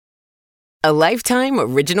a Lifetime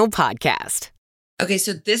original podcast. Okay,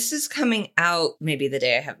 so this is coming out maybe the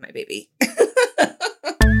day I have my baby.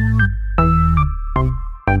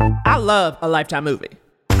 I love a Lifetime movie.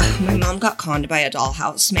 My mom got conned by a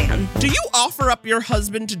dollhouse man. Do you offer up your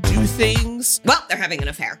husband to do things? Well, they're having an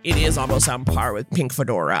affair. It is almost on par with Pink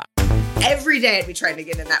Fedora. Every day I'd be trying to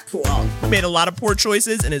get in that pool. Made a lot of poor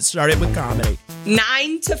choices, and it started with comedy.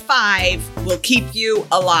 9 to 5 will keep you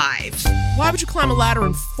alive. Why would you climb a ladder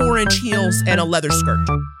in 4-inch heels and a leather skirt?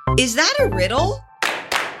 Is that a riddle?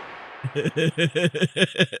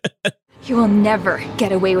 You will never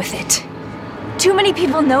get away with it. Too many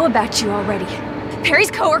people know about you already. Perry's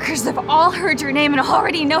coworkers have all heard your name and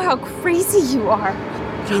already know how crazy you are.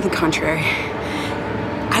 On the contrary,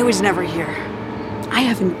 I was never here. I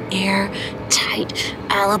have an airtight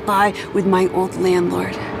alibi with my old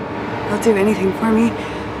landlord. He'll do anything for me.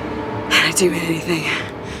 I'd do anything.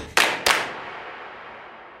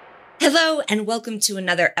 Hello, and welcome to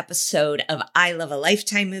another episode of I Love a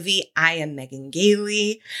Lifetime Movie. I am Megan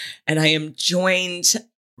Gailey, and I am joined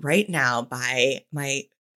right now by my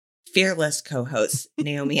fearless co-host,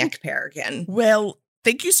 Naomi Ekperigin. Well,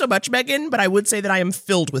 thank you so much, Megan, but I would say that I am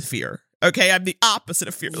filled with fear. Okay, I'm the opposite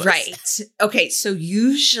of fearless. Right. Okay, so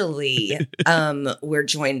usually we're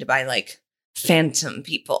joined by like phantom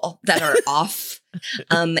people that are off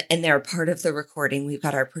and they're part of the recording. We've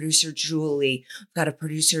got our producer, Julie. We've got a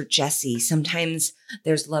producer, Jesse. Sometimes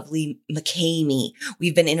there's lovely McKamey.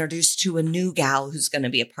 We've been introduced to a new gal who's going to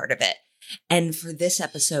be a part of it. And for this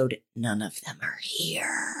episode, none of them are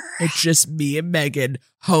here. It's just me and Megan,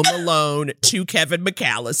 home alone, two Kevin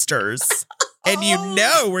McAllisters. And you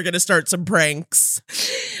know we're going to start some pranks.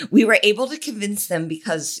 We were able to convince them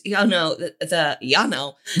because, the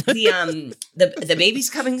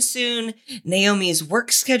baby's coming soon. Naomi's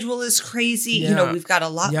work schedule is crazy. Yeah. We've got a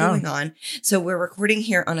lot going on. So we're recording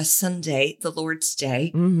here on a Sunday, the Lord's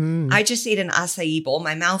Day. Mm-hmm. I just ate an acai bowl.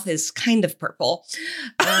 My mouth is kind of purple.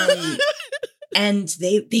 And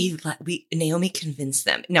Naomi convinced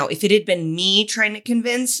them. Now, if it had been me trying to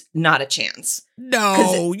convince, not a chance.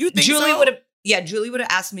 No, you think Julie so? would have. Yeah, Julie would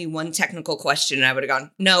have asked me one technical question and I would have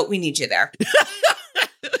gone, no, we need you there.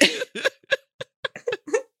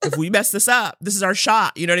 If we mess this up, this is our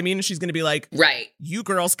shot. You know what I mean? And she's going to be like, right. You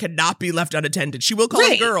girls cannot be left unattended. She will call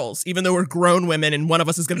them girls, even though we're grown women and one of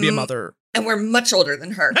us is going to be a mother. And we're much older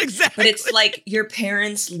than her. Exactly. But it's like your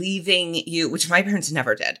parents leaving you, which my parents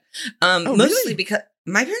never did. Mostly really? Because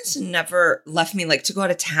my parents never left me like to go out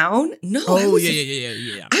of town. No.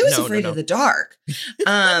 Yeah. I was afraid of the dark.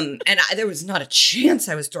 There was not a chance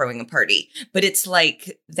I was throwing a party. But it's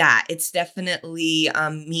like that. It's definitely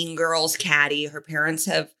Mean Girls, Caddy. Her parents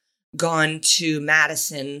have gone to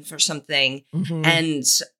Madison for something. Mm-hmm. And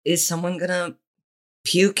is someone going to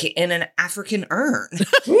puke in an African urn?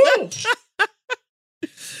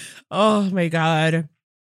 Oh my God.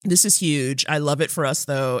 This is huge. I love it for us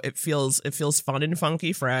though. It feels fun and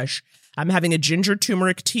funky fresh. I'm having a ginger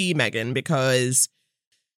turmeric tea, Megan, because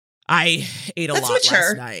I ate a lot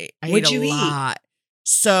last night. What'd you eat?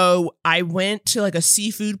 So I went to like a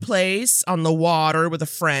seafood place on the water with a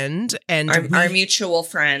friend and our mutual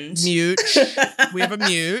friend. Mute. We have a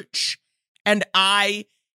mute. And I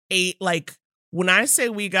ate like, when I say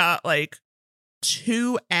we got like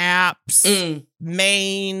 2 apps,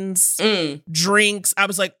 mains, drinks, I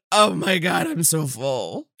was like, oh my God, I'm so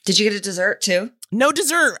full. Did you get a dessert too? No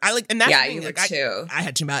dessert. And that's you like, too. I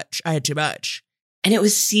had too much. And it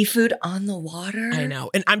was seafood on the water. I know.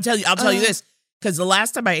 And I'll tell you this, because the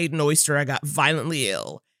last time I ate an oyster, I got violently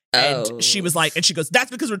ill. And she was like, and she goes, that's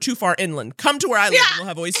because we're too far inland. Come to where I live and we'll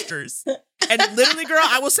have oysters. And literally, girl,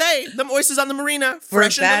 I will say, them oysters on the marina,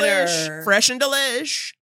 fresh and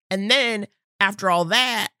delish. And then after all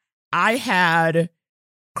that, I had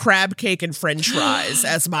crab cake and French fries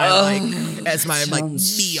as my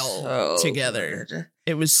meal together. Good.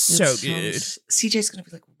 It was so good. CJ's gonna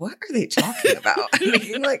be like, what are they talking about? I'm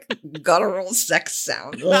making like guttural sex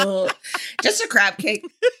sound. Just a crab cake.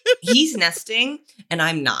 He's nesting and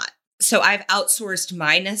I'm not. So I've outsourced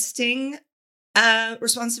my nesting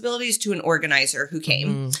responsibilities to an organizer who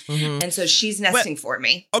came. Mm-hmm. And so she's nesting for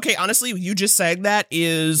me. Okay, honestly, you just saying that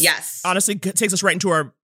is honestly takes us right into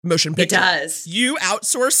our motion picture. It does. You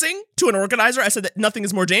outsourcing to an organizer, I said that nothing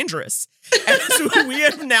is more dangerous. And so we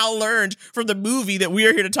have now learned from the movie that we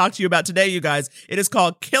are here to talk to you about today, you guys. It is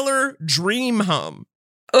called Killer Dream Home.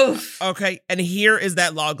 Oof. Okay, and here is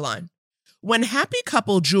that log line. When happy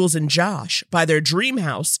couple Jules and Josh buy their dream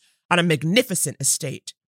house on a magnificent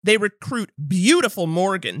estate, they recruit beautiful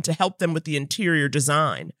Morgan to help them with the interior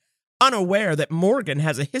design, unaware that Morgan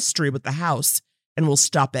has a history with the house and will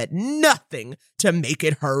stop at nothing to make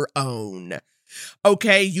it her own.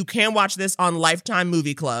 Okay, you can watch this on Lifetime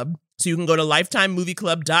Movie Club. So you can go to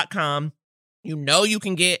lifetimemovieclub.com. You know you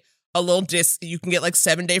can get a little you can get like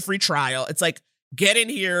 7-day free trial. It's like, get in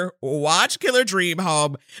here, watch Killer Dream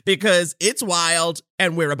Home because it's wild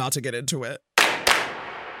and we're about to get into it.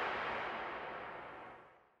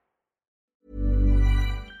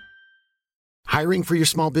 Hiring for your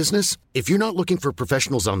small business? If you're not looking for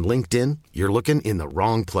professionals on LinkedIn, you're looking in the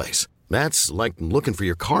wrong place. That's like looking for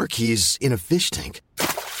your car keys in a fish tank.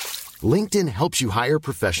 LinkedIn helps you hire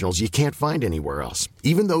professionals you can't find anywhere else,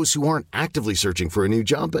 even those who aren't actively searching for a new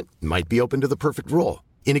job but might be open to the perfect role.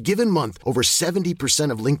 In a given month, over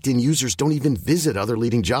 70% of LinkedIn users don't even visit other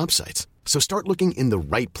leading job sites. So start looking in the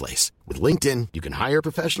right place. With LinkedIn, you can hire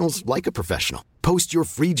professionals like a professional. Post your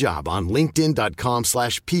free job on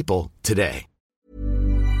linkedin.com/people today.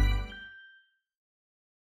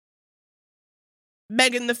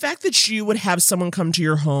 Megan, the fact that you would have someone come to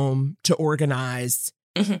your home to organize,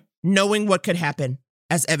 knowing what could happen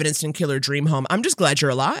as evidenced in Killer Dream Home, I'm just glad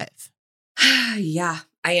you're alive. Yeah,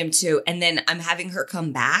 I am too. And then I'm having her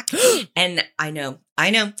come back and I know.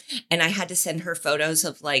 And I had to send her photos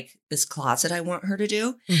of like this closet I want her to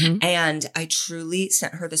do. And I truly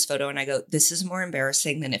sent her this photo and I go, this is more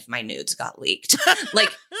embarrassing than if my nudes got leaked.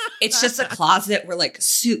 Like, it's just a closet where like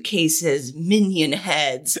suitcases, minion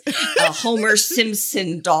heads, a Homer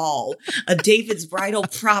Simpson doll, a David's bridal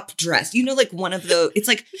prop dress. You know, like one of the, it's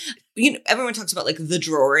like, you know, everyone talks about like the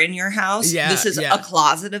drawer in your house. Yeah, this is a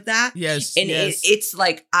closet of that. Yes. And it's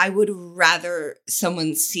like, I would rather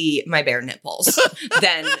someone see my bare nipples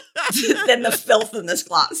than the filth in this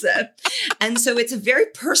closet. And so it's a very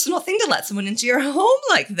personal thing to let someone into your home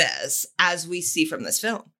like this, as we see from this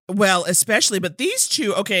film. Well, especially, but these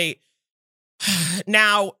two, okay.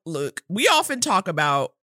 Now, look, we often talk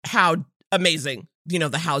about how amazing, you know,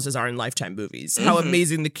 the houses are in Lifetime movies, how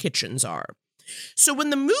amazing the kitchens are. So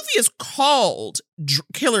when the movie is called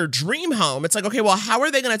Killer Dream Home, it's like, okay, well, how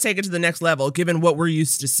are they going to take it to the next level given what we're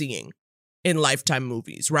used to seeing in Lifetime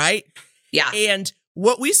movies, right? Yeah. And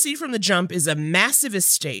what we see from the jump is a massive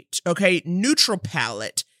estate, okay? Neutral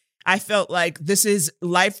palette. I felt like this is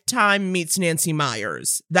Lifetime meets Nancy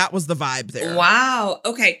Meyers. That was the vibe there. Wow.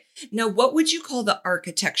 Okay. Now, what would you call the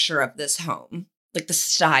architecture of this home? Like the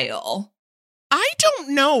style? I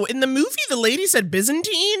don't know. In the movie, the lady said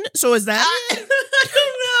Byzantine. So is that it? I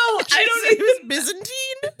don't know. I don't know. It was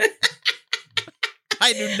Byzantine?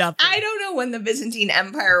 I knew nothing. I don't know when the Byzantine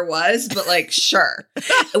Empire was, but like, sure.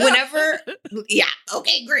 Whenever, yeah.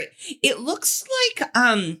 Okay, great. It looks like,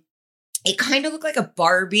 it kind of looked like a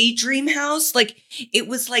Barbie dream house. Like, it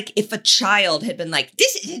was like if a child had been like,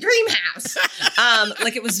 this is a dream house.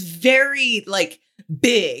 Like, it was very like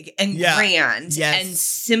big and grand and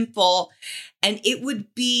simple. And it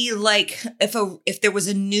would be like if there was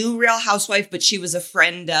a new Real Housewife, but she was a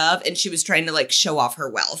friend of, and she was trying to like show off her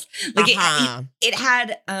wealth. Like it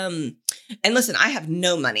had, and listen, I have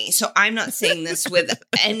no money, so I'm not saying this with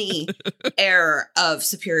any air of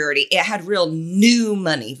superiority. It had real new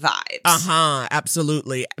money vibes.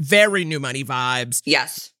 Absolutely. Very new money vibes.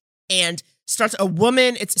 Yes. And starts a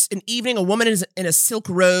woman, it's an evening, a woman is in a silk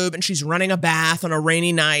robe and she's running a bath on a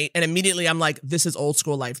rainy night. And immediately I'm like, this is old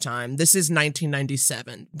school Lifetime. This is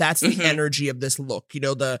 1997. That's the energy of this look. You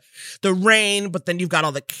know, the rain, but then you've got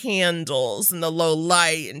all the candles and the low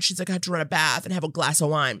light. And she's like, I have to run a bath and have a glass of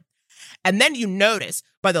wine. And then you notice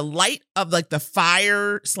by the light of like the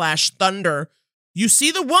fire/thunder, you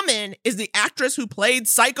see the woman is the actress who played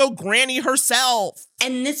Psycho Granny herself.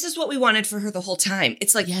 And this is what we wanted for her the whole time.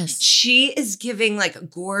 It's like, she is giving like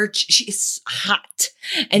gorge. She is hot.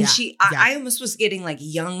 And I almost was getting like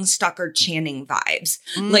young Stockard Channing vibes.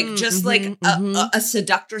 Like just like a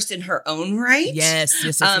seductress in her own right.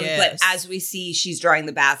 Yes. But as we see, she's drawing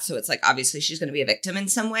the bath. So it's like, obviously she's going to be a victim in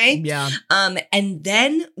some way. Yeah. And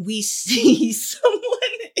then we see someone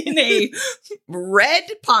in a red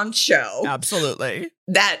poncho. Absolutely.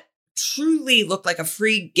 That truly looked like a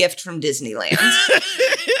free gift from Disneyland.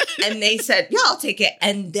 And they said, yeah, I'll take it.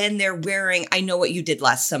 And then they're wearing I Know What You Did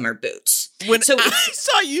Last Summer boots. When I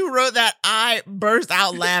saw you wrote that, I burst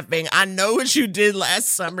out laughing. I know what you did last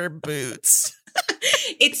summer boots.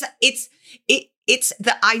 It's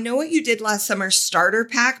the I Know What You Did Last Summer starter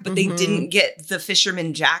pack, but they didn't get the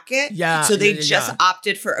fisherman jacket. Yeah. So they just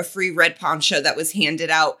opted for a free red poncho that was handed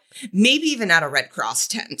out, maybe even at a Red Cross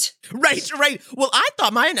tent. Right. Well, I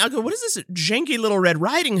thought I go, what is this janky little Red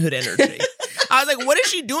Riding Hood energy? I was like, what is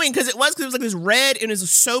she doing? Because it was like this red and it was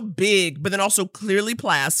so big, but then also clearly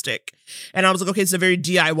plastic. And I was like, okay, it's a very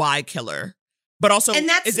DIY killer. But also,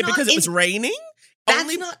 is it because it was raining?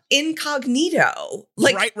 That's not incognito.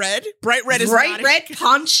 Like bright red? Bright red is bright not red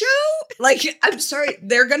poncho? Like, I'm sorry,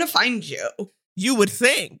 they're gonna find you. You would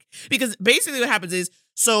think. Because basically what happens is,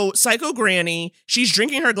 so Psycho Granny, she's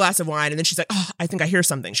drinking her glass of wine, and then she's like, oh, I think I hear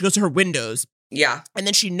something. She goes to her windows. Yeah. And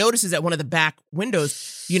then she notices at one of the back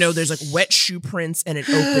windows, there's like wet shoe prints and an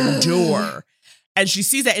open door. And she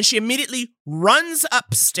sees that, and she immediately runs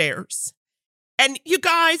upstairs. And you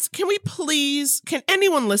guys, can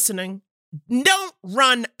anyone listening, don't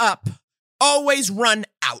run up. Always run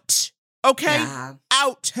out. Okay? Yeah.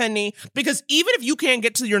 Out, honey. Because even if you can't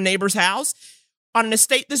get to your neighbor's house, on an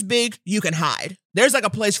estate this big, you can hide. There's like a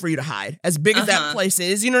place for you to hide. As big as that place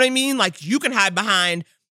is, you know what I mean? Like, you can hide behind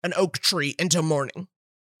an oak tree until morning.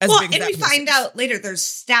 And we find out later there's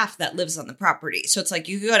staff that lives on the property. So it's like,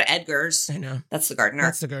 you can go to Edgar's. I know. That's the gardener.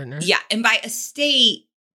 That's the gardener. Yeah. And by estate,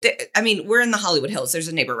 we're in the Hollywood Hills. There's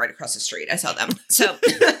a neighbor right across the street. I saw them. So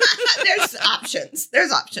there's options.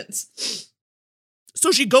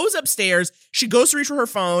 So she goes upstairs. She goes to reach for her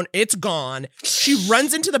phone. It's gone. She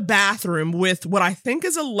runs into the bathroom with what I think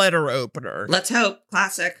is a letter opener. Let's hope.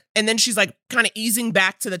 Classic. And then she's like kind of easing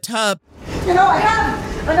back to the tub. I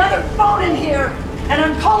have another phone in here, and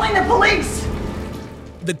I'm calling the police.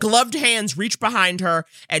 The gloved hands reach behind her,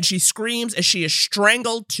 and she screams as she is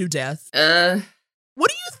strangled to death. What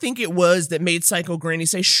do you think it was that made Psycho Granny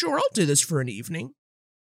say, sure, I'll do this for an evening?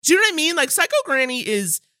 Do you know what I mean? Like, Psycho Granny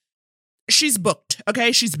she's booked,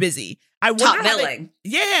 okay? She's busy. I wonder top billing.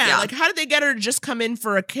 Yeah, like, how did they get her to just come in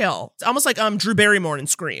for a kill? It's almost like Drew Barrymore in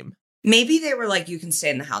Scream. Maybe they were like, you can stay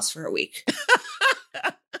in the house for a week.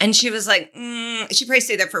 And she was like, she probably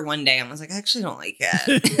stayed there for one day. And was like, I actually don't like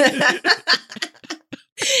it.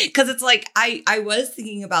 Because it's like, I was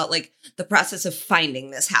thinking about like the process of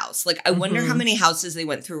finding this house. Like, I wonder how many houses they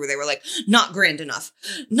went through where they were like, not grand enough,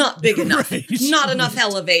 not big enough, not enough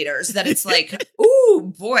elevators. That it's like,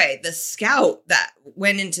 ooh, boy, the scout that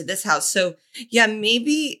went into this house. So yeah,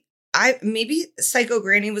 maybe Psycho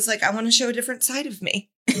Granny was like, I want to show a different side of me.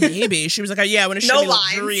 Maybe she was like, I want to show me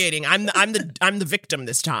luxuriating. I'm the victim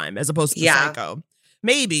this time, as opposed to the psycho.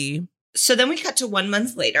 Maybe. So then we cut to 1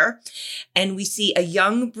 month later, and we see a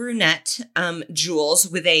young brunette, Jules,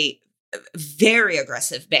 with a very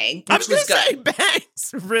aggressive bang, which was good. Say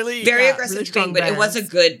bangs, really, very aggressive really bang, but bangs. it was a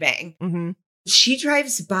good bang. Mm-hmm. She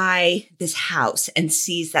drives by this house and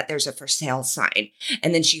sees that there's a for sale sign,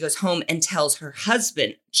 and then she goes home and tells her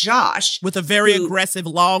husband, Josh, with a very aggressive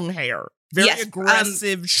long hair, very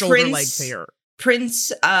aggressive shoulder length hair,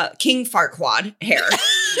 Prince King Farquaad hair.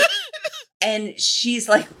 And she's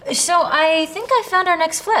like, so I think I found our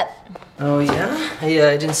next flip. Oh, yeah?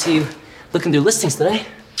 I didn't see you looking through listings today.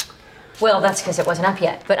 Well, that's because it wasn't up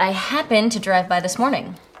yet, but I happened to drive by this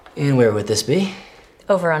morning. And where would this be?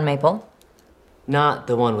 Over on Maple. Not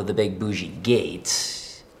the one with the big bougie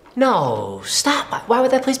gates. No, stop. Why would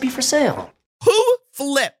that place be for sale? Who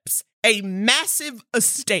flips a massive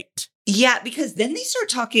estate? Yeah, because then they start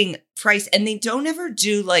talking price, and they don't ever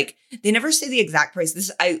do they never say the exact price. This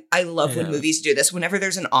I love when movies do this. Whenever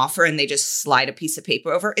there's an offer and they just slide a piece of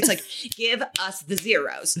paper over, it's like, give us the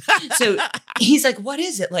zeros. So he's like, what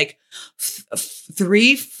is it? Like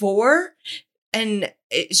 3, 4? And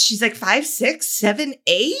she's like 5, 6, 7,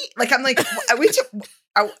 8. Like, I'm like, are we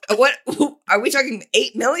talking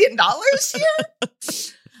 $8 million here?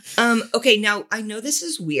 Okay, now I know this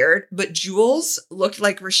is weird, but Jules looked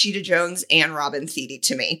like Rashida Jones and Robin Thede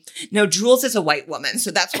to me. Now, Jules is a white woman,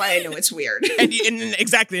 so that's why I know it's weird.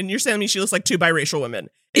 Exactly, and you're telling me she looks like two biracial women.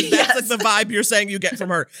 That's like the vibe you're saying you get from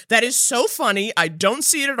her. That is so funny. I don't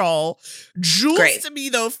see it at all. Jules, to me,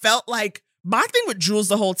 though, felt like, my thing with Jules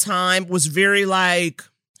the whole time was very like,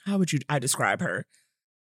 how would I describe her?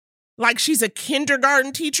 Like she's a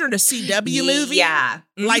kindergarten teacher in a CW movie. Yeah.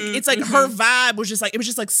 Mm-hmm, like, it's like her vibe was just like, it was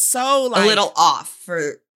just like so like. A little off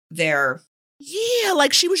for their. Yeah,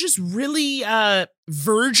 like she was just really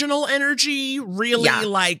virginal energy, really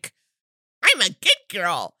like, I'm a good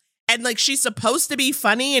girl. And like she's supposed to be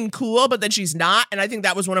funny and cool, but then she's not. And I think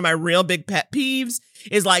that was one of my real big pet peeves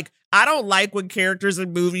is like, I don't like when characters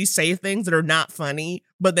in movies say things that are not funny,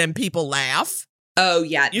 but then people laugh. Oh,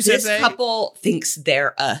 yeah. This couple thinks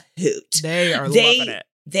they're a hoot. They are loving it.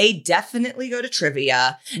 They definitely go to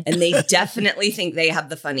trivia, and they definitely think they have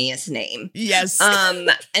the funniest name. Yes.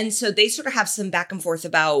 And so they sort of have some back and forth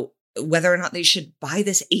about whether or not they should buy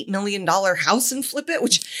this $8 million house and flip it,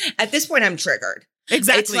 which at this point I'm triggered.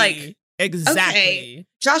 Exactly. It's like, exactly. Okay,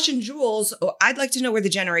 Josh and Jules, I'd like to know where the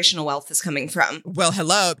generational wealth is coming from. Well,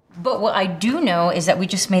 hello. But what I do know is that we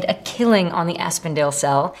just made a killing on the Aspendale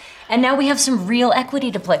sell, and now we have some real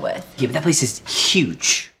equity to play with. Yeah, but that place is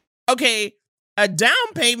huge. Okay, a down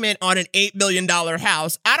payment on an $8 million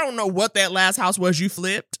house. I don't know what that last house was you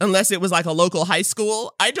flipped, unless it was like a local high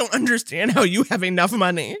school. I don't understand how you have enough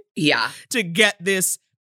money to get this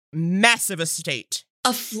massive estate.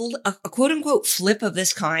 A quote unquote flip of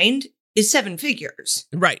this kind is 7 figures.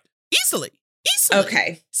 Right. Easily.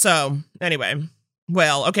 Okay. So anyway,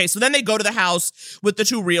 well, okay. So then they go to the house with the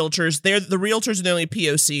 2 realtors. The realtors are the only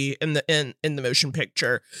POC in the motion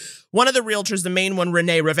picture. One of the realtors, the main one,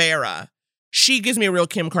 Renee Rivera, she gives me a real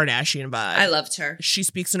Kim Kardashian vibe. I loved her. She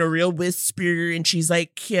speaks in a real whisper, and she's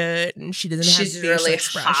like cute, and she doesn't have facial really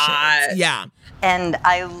expressions. Hot. Yeah. And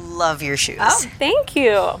I love your shoes. Oh, thank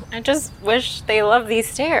you. I just wish they loved these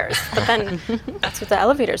stairs. But then that's what the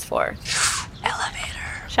elevator's for.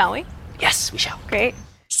 Elevator. Shall we? Yes, we shall. Great.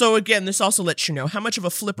 So again, this also lets you know how much of a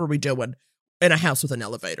flip are we doing in a house with an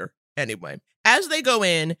elevator. Anyway, as they go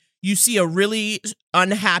in, you see a really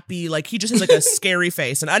unhappy, like he just has like a scary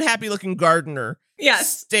face, an unhappy looking gardener.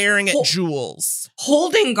 Yes. Staring at Jules.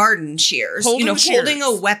 Holding garden shears. Holding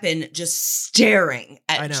a weapon, just staring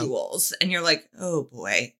at Jules. And you're like, oh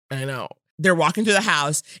boy. I know. They're walking through the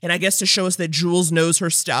house, and I guess to show us that Jules knows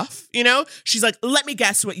her stuff, you know? She's like, let me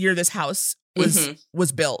guess what year this house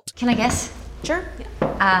was built. Can I guess? Sure.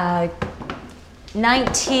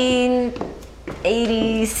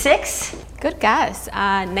 1986? Good guess.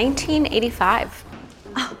 1985.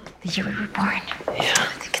 Oh, the year we were born. Yeah, I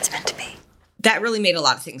think it's meant to be. That really made a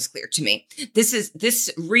lot of things clear to me.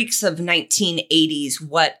 This reeks of 1980s,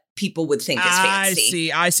 what people would think is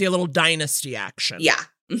fancy. I see a little dynasty action. Yeah.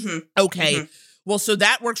 Mm-hmm. Okay. Mm-hmm. Well, so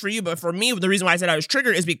that worked for you, but for me, the reason why I said I was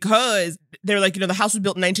triggered is because they're like, the house was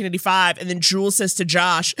built in 1985, and then Jules says to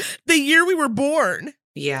Josh, the year we were born.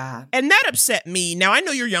 Yeah. And that upset me. Now, I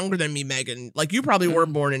know you're younger than me, Megan. Like, you probably were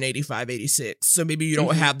born in 85, 86, so maybe you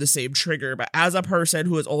don't have the same trigger, but as a person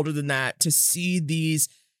who is older than that, to see these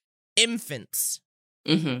infants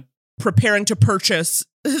preparing to purchase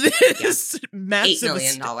this massive $8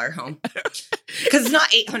 million home. Because it's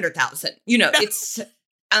not 800,000. It's...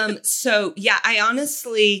 So yeah, I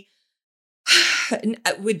honestly,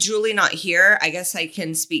 with Julie not here, I guess I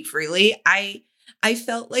can speak freely. I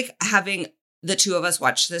felt like having the 2 of us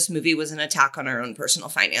watch this movie was an attack on our own personal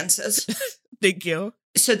finances. Thank you.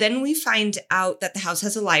 So then we find out that the house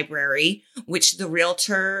has a library, which the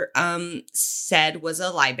realtor said was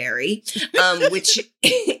a library, which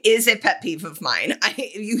is a pet peeve of mine.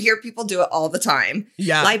 You hear people do it all the time.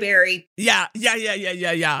 Yeah. Library. Yeah.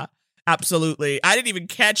 Absolutely. I didn't even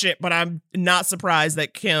catch it, but I'm not surprised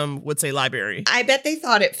that Kim would say library. I bet they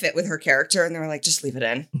thought it fit with her character, and they were like, just leave it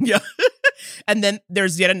in. Yeah. And then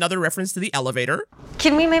there's yet another reference to the elevator.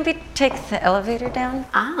 Can we maybe take the elevator down?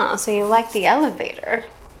 Ah, so you like the elevator?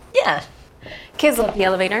 Yeah. Kids love the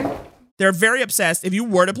elevator. They're very obsessed. If you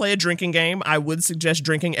were to play a drinking game, I would suggest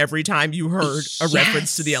drinking every time you heard a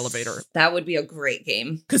reference to the elevator. That would be a great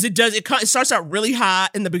game. Because it starts out really hot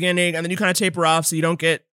in the beginning, and then you kind of taper off so you don't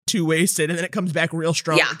get too wasted, and then it comes back real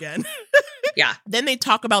strong again. Yeah. Then they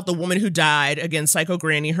talk about the woman who died, again, Psycho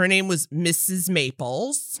Granny. Her name was Mrs.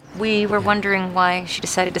 Maples. We were wondering why she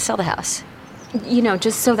decided to sell the house.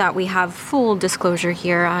 Just so that we have full disclosure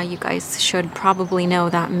here, you guys should probably know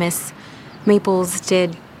that Miss Maples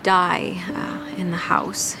did die in the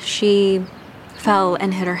house. She fell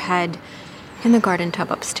and hit her head in the garden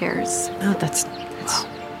tub upstairs. Oh, that's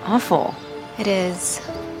awful. It is.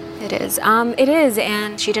 It is,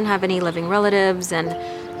 and she didn't have any living relatives, and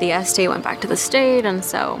the estate went back to the state, and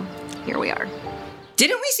so here we are.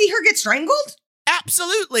 Didn't we see her get strangled?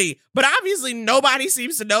 Absolutely, but obviously nobody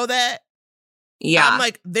seems to know that. Yeah. I'm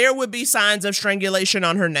like, there would be signs of strangulation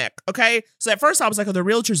on her neck, okay? So at first I was like, are the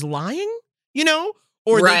realtors lying,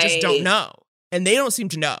 Or they just don't know, and they don't seem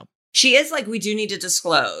to know. She is like, we do need to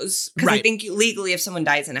disclose. Because I think legally, if someone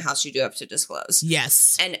dies in a house, you do have to disclose.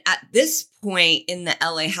 Yes. And at this point in the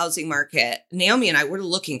LA housing market, Naomi and I were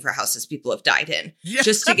looking for houses people have died in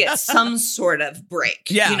just to get some sort of break.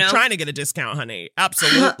 Yeah, trying to get a discount, honey.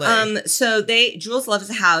 Absolutely. So Jules loves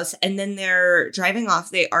the house, and then they're driving off.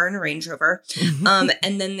 They are in a Range Rover. And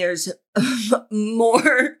then there's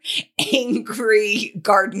more angry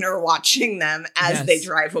gardener watching them as they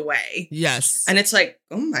drive away. Yes. And it's like,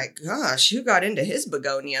 oh my gosh, who got into his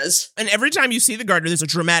begonias? And every time you see the gardener, there's a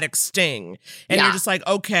dramatic sting. And you're just like,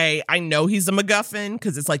 okay, I know he's a MacGuffin,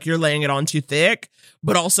 because it's like you're laying it on too thick,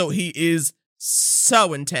 but also he is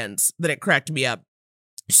so intense that it cracked me up.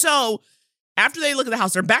 So after they look at the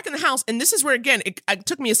house, they're back in the house. And this is where, again, it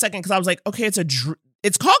took me a second, because I was like, okay,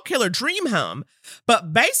 it's called Killer Dream Home,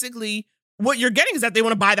 but basically what you're getting is that they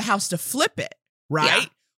want to buy the house to flip it, right? Yeah.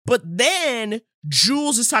 But then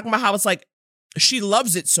Jules is talking about how it's like, she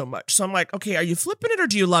loves it so much. So I'm like, okay, are you flipping it or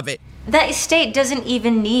do you love it? That estate doesn't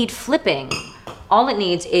even need flipping. All it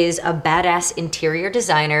needs is a badass interior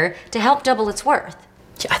designer to help double its worth.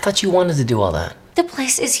 I thought you wanted to do all that. The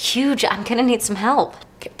place is huge. I'm gonna need some help.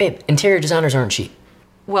 Okay, babe, interior designers aren't cheap.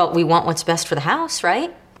 Well, we want what's best for the house,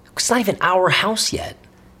 right? It's not even our house yet.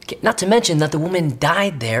 Okay, not to mention that the woman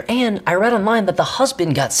died there, and I read online that the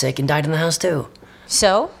husband got sick and died in the house too.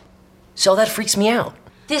 So? So that freaks me out.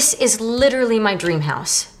 This is literally my dream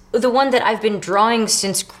house. The one that I've been drawing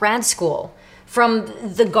since grad school. From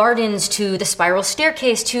the gardens to the spiral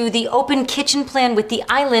staircase to the open kitchen plan with the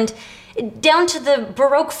island, down to the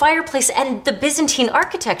Baroque fireplace and the Byzantine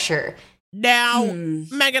architecture. Now,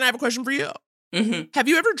 Megan, I have a question for you. Mm-hmm. Have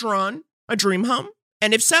you ever drawn a dream home?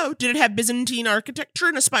 And if so, did it have Byzantine architecture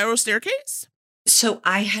and a spiral staircase? So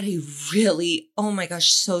I had a really, oh my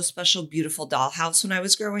gosh, so special, beautiful dollhouse when I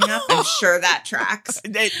was growing up. I'm sure that tracks.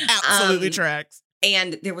 It absolutely tracks.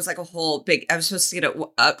 And there was like a whole big, I was supposed to get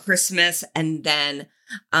a Christmas. And then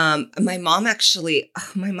my mom got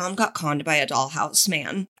conned by a dollhouse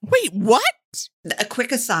man. Wait, what? A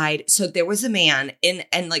quick aside. So there was a man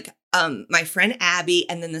my friend Abby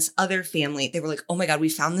and then this other family, they were like, oh my God, we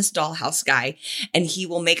found this dollhouse guy and he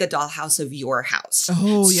will make a dollhouse of your house.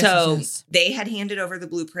 Oh, yes. So yes. They had handed over the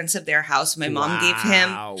blueprints of their house. My mom gave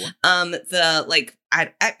him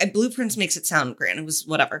blueprints makes it sound grand. It was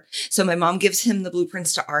whatever. So my mom gives him the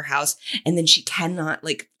blueprints to our house and then she cannot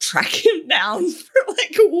track him down for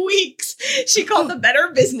weeks. She called the Better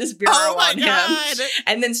Business Bureau on him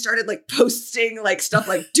and then started posting stuff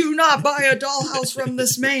like, do not buy a dollhouse from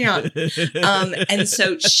this man. And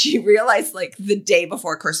so she realized the day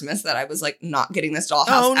before Christmas that I was not getting this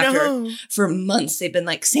dollhouse for months. They've been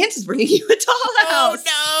like, Santa's bringing you a dollhouse.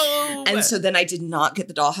 Oh no. And so then I did not get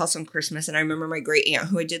the dollhouse on Christmas. And I remember my great aunt,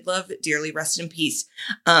 who I did love dearly, rest in peace.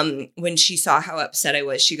 When she saw how upset I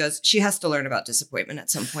was, she goes, she has to learn about disappointment at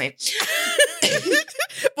some point.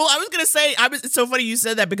 Well, I was going to say, it's so funny you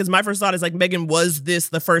said that because my first thought is Megan, was this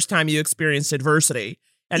the first time you experienced adversity?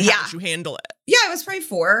 And how did you handle it? Yeah, I was probably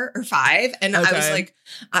 4 or 5. And I was like,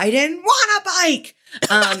 I didn't want a bike.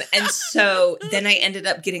 And so then I ended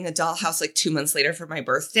up getting a dollhouse 2 months later for my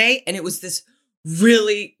birthday. And it was this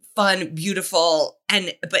really fun, beautiful,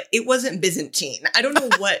 but it wasn't Byzantine. I don't know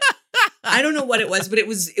what it was, but it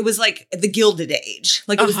was the Gilded Age.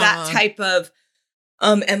 It was that type of,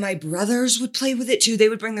 and my brothers would play with it too. They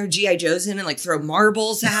would bring their G.I. Joes in and throw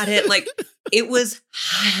marbles at it. It was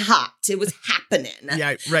hot. It was happening.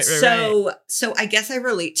 Yeah, right. So I guess I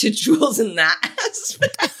relate to Jules in that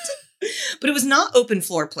aspect. But it was not open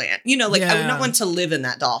floor plan. I would not want to live in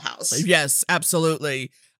that dollhouse. Yes, absolutely.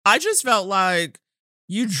 I just felt like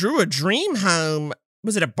you drew a dream home.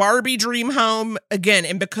 Was it a Barbie dream home? Again,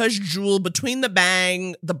 and because Jewel, between the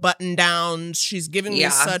bang, the button downs, she's giving me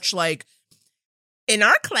such in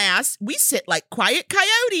our class, we sit like quiet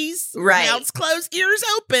coyotes. Right. Mouths closed, ears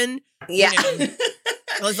open. Yeah.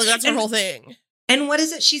 That's her whole thing. And what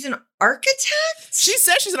is it? She's an architect? She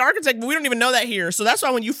says she's an architect, but we don't even know that here. So that's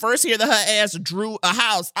why when you first hear that her ass drew a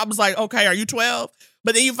house, I was like, okay, are you 12?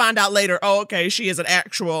 But then you find out later, oh, okay, she is an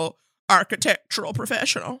actual architectural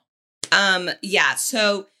professional. Yeah.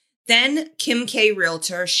 So then Kim K.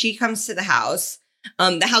 Realtor, she comes to the house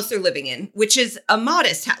they're living in, which is a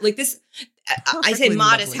modest house. I say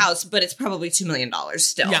modest house, but it's probably $2 million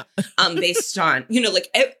still. Yeah. Based on,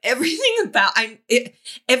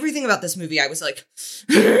 everything about this movie, I was like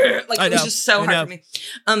it was just so hard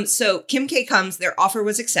for me. So Kim K comes, their offer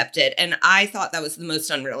was accepted. And I thought that was the most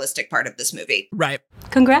unrealistic part of this movie. Right.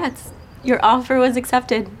 Congrats. Your offer was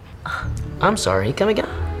accepted. I'm sorry, come again?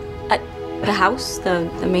 The house, the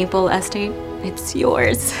Maple Estate, it's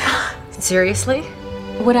yours. Seriously?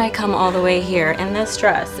 Would I come all the way here in this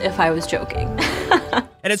dress if I was joking?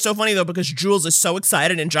 And it's so funny, though, because Jules is so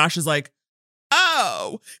excited and Josh is like,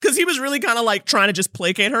 oh, because he was really kind of trying to just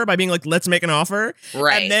placate her by being like, let's make an offer.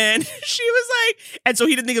 Right. And then she was like, and so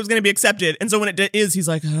he didn't think it was going to be accepted. And so when it is, he's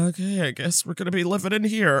like, okay, I guess we're going to be living in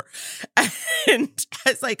here. And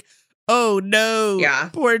it's like, oh no,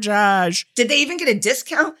 poor Josh. Did they even get a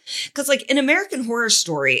discount? Because in American Horror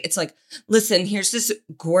Story, it's listen, here's this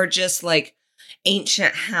gorgeous,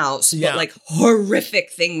 ancient house, but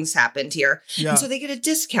horrific things happened here. Yeah. And so they get a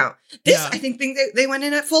discount. I think they went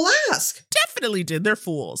in at full ask. Definitely did. They're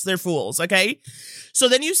fools. Okay. So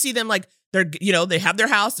then you see them they have their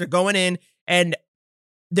house, they're going in, and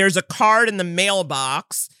there's a card in the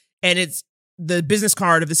mailbox, and it's the business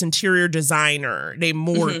card of this interior designer named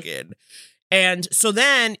Morgan. Mm-hmm. And so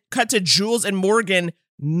then cut to Jules and Morgan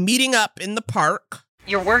meeting up in the park.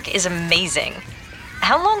 Your work is amazing.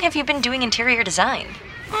 How long have you been doing interior design?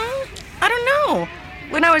 I don't know.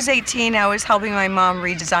 When I was 18, I was helping my mom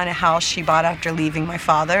redesign a house she bought after leaving my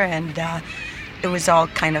father, and it was all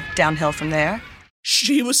kind of downhill from there.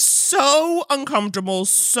 She was so uncomfortable,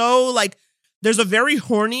 so like, there's a very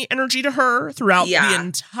horny energy to her throughout the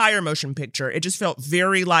entire motion picture. It just felt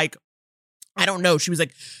very like, I don't know, she was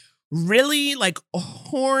like really like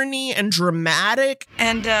horny and dramatic.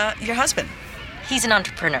 And your husband? He's an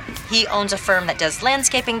entrepreneur. He owns a firm that does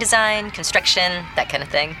landscaping design, construction, that kind of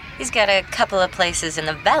thing. He's got a couple of places in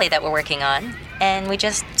the valley that we're working on, and we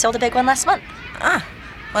just sold a big one last month. Ah,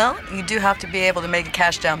 well, you do have to be able to make a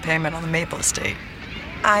cash down payment on the Maple Estate.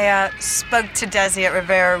 I spoke to Desi at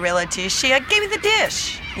Rivera Realty. She gave me the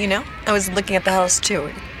dish. You know, I was looking at the house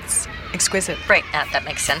too. It's exquisite. Right, that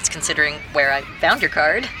makes sense considering where I found your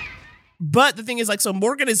card. But the thing is, like, so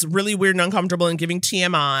Morgan is really weird and uncomfortable and giving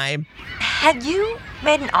TMI. Had you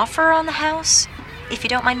made an offer on the house, if you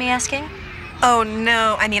don't mind me asking? Oh,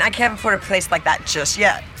 no. I mean, I can't afford a place like that just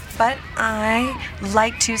yet. But I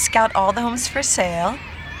like to scout all the homes for sale,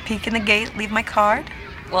 peek in the gate, leave my card.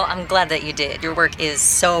 Well, I'm glad that you did. Your work is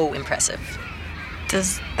so impressive.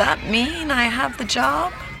 Does that mean I have the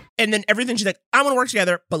job? And then everything, she's like, I want to work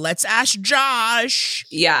together, but let's ask Josh.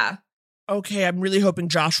 Yeah. Okay, I'm really hoping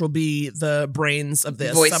Josh will be the brains of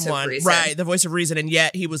this. Voice of reason. Right, the voice of reason, and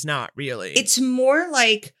yet he was not really. It's more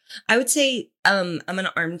like, I would say, I'm going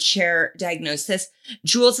to armchair diagnose this.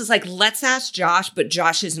 Jules is like, let's ask Josh, but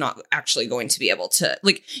Josh is not actually going to be able to,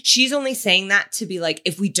 like, she's only saying that to be like,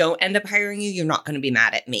 if we don't end up hiring you, you're not going to be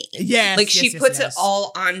mad at me. Yes. Like, she puts it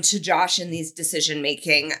all onto Josh in these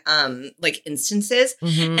decision-making, like, instances.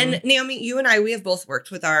 Mm-hmm. And Naomi, you and I, we have both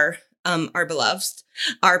worked with our beloveds,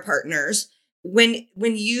 our partners. When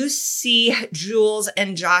you see Jules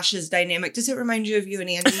and Josh's dynamic, does it remind you of you and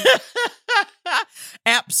Andy?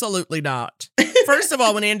 Absolutely not. First of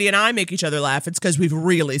all, when Andy and I make each other laugh, it's because we've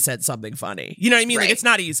really said something funny. You know what I mean? Right. Like, it's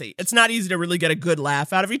not easy. It's not easy to really get a good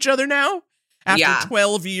laugh out of each other now after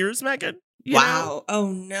 12 years, Megan. You know?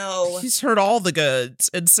 Oh, no. He's heard all the goods.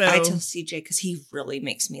 And so I tell CJ because he really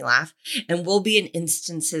makes me laugh. And we'll be in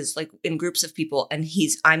instances, like in groups of people, and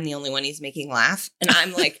I'm the only one he's making laugh. And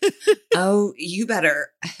I'm like, oh, you better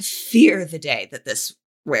fear the day that this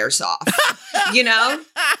wears off, you know?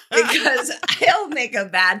 Because I'll make a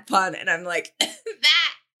bad pun and I'm like,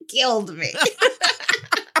 that killed me.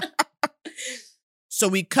 So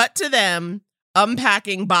we cut to them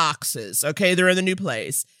unpacking boxes. Okay, they're in the new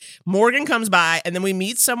place. Morgan comes by, and then we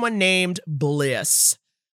meet someone named Bliss,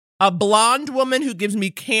 a blonde woman who gives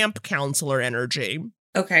me camp counselor energy.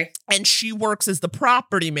 Okay. And she works as the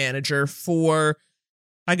property manager for,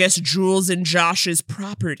 I guess, Jules and Josh's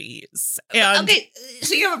properties. And okay,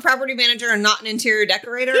 so you have a property manager and not an interior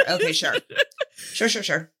decorator? Okay, sure.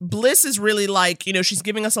 Sure. Bliss is really like, you know, she's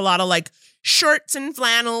giving us a lot of like shirts and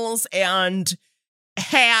flannels and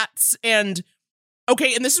hats and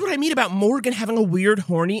okay, and this is what I mean about Morgan having a weird,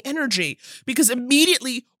 horny energy. Because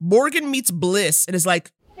immediately, Morgan meets Bliss and is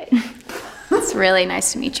like, It's really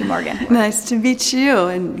nice to meet you, Morgan. Nice to meet you,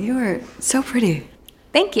 and you are so pretty.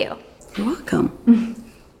 Thank you. You're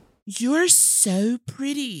welcome. You're so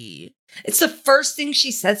pretty. It's the first thing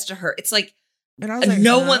she says to her. It's like, and I was like,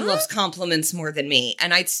 no one loves compliments more than me.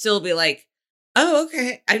 And I'd still be like, oh,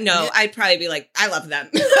 okay. I know. I'd probably be like, I love them.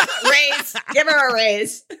 Raise. Give her a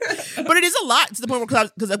raise. But it is a lot to the point where,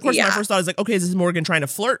 because of course my first thought is like, okay, is this Morgan trying to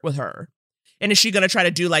flirt with her? And is she going to try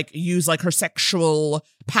to do like, use like her sexual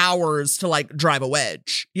powers to like drive a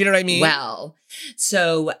wedge? You know what I mean? Well,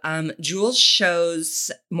 so Jules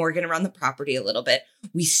shows Morgan around the property a little bit.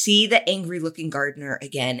 We see the angry looking gardener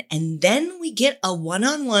again. And then we get a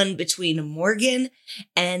one-on-one between Morgan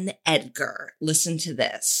and Edgar. Listen to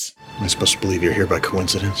this. Am I supposed to believe you're here by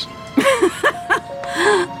coincidence?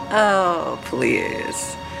 Oh,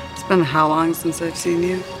 please. It's been how long since I've seen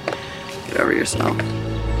you? Get over yourself.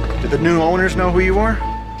 Did the new owners know who you are?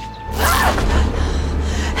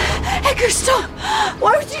 Edgar, stop!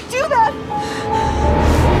 Why would you do that?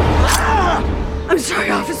 I'm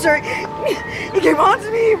sorry, officer. He came on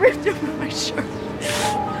to me, he ripped open my shirt.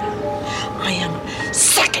 I am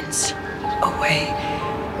seconds Away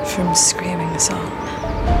from screaming us all.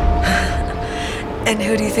 And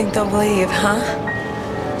who do you think they'll believe,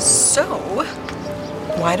 huh? So,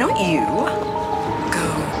 why don't you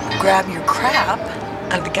go grab your crap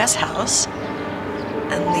out of the guest house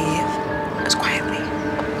and leave as quietly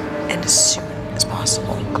and as soon as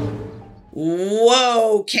possible.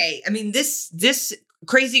 Whoa, okay. I mean, this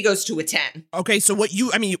crazy goes to a 10. Okay, so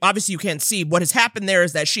obviously you can't see. What has happened there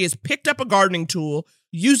is that she has picked up a gardening tool,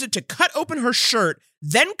 used it to cut open her shirt,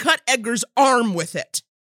 then cut Edgar's arm with it.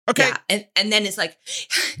 Okay. Yeah. And then it's like,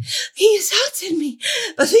 he assaulted me.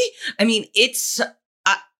 But it's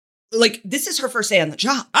like, this is her first day on the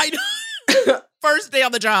job. I know. First day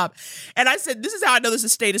on the job. And I said, this is how I know this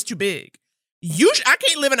estate is too big. I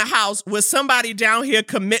can't live in a house with somebody down here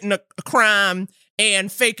committing a crime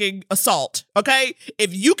and faking assault, okay?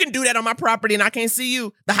 If you can do that on my property and I can't see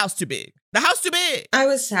you, the house too big. The house too big. I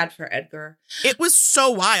was sad for Edgar. It was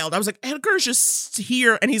so wild. I was like, Edgar's just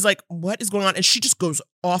here. And he's like, what is going on? And she just goes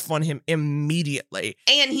off on him immediately.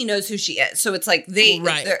 And he knows who she is. So it's like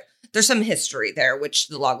there's some history there, which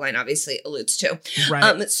the logline obviously alludes to.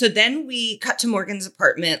 Right. So then we cut to Morgan's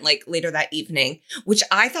apartment like later that evening, which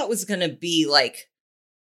I thought was going to be like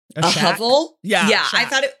a hovel. Yeah. I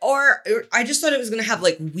thought it, or I just thought it was going to have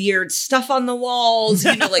like weird stuff on the walls.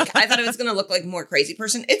 You know, like I thought it was going to look like more crazy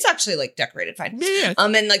person. It's actually like decorated fine. Yeah.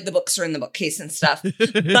 And like the books are in the bookcase and stuff.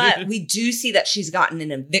 But we do see that she's gotten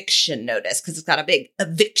an eviction notice because it's got a big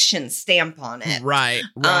eviction stamp on it. Right.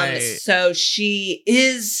 So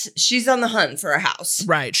she's on the hunt for a house.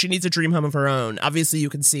 Right. She needs a dream home of her own. Obviously, you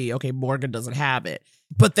can see, okay, Morgan doesn't have it.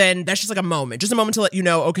 But then that's just like a moment to let you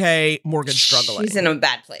know, okay, Morgan's struggling. She's in a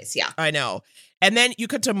bad place, yeah. I know. And then you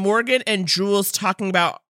cut to Morgan and Jules talking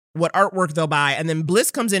about what artwork they'll buy. And then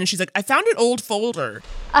Bliss comes in and she's like, I found an old folder.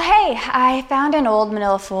 Hey, I found an old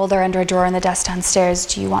manila folder under a drawer in the desk downstairs.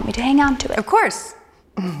 Do you want me to hang on to it? Of course.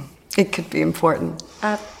 It could be important.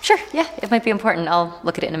 Sure, yeah, it might be important. I'll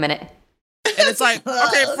look at it in a minute. And it's like,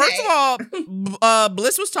 okay, first of all,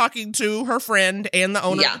 Bliss was talking to her friend and the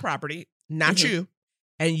owner of the property, not you.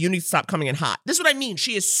 And you need to stop coming in hot. This is what I mean.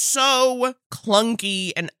 She is so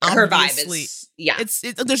clunky and her obviously, vibe is,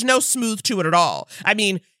 there's no smooth to it at all. I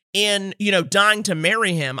mean, in, dying to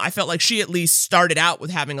marry him, I felt like she at least started out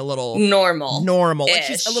with having a little normal. Like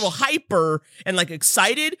she's a little hyper and like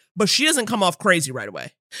excited, but she doesn't come off crazy right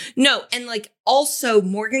away. No. And like also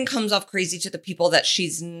Morgan comes off crazy to the people that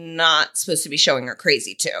she's not supposed to be showing her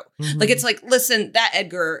crazy to. Mm-hmm. Like, it's like, listen, that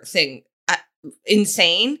Edgar thing,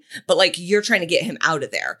 insane, but like you're trying to get him out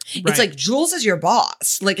of there. Right. It's like Jules is your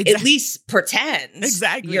boss. Like at least pretend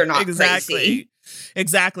you're not crazy.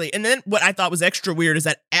 Exactly. And then what I thought was extra weird is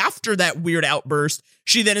that after that weird outburst,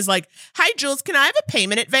 she then is like, hi, Jules, can I have a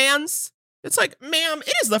payment advance? It's like, ma'am,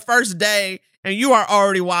 it is the first day and you are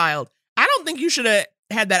already wild. I don't think you should have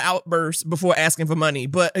had that outburst before asking for money.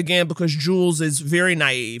 But again, because Jules is very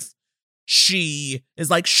naive, she is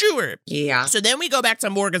like, sure. Yeah. So then we go back to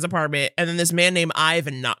Morgan's apartment, and then this man named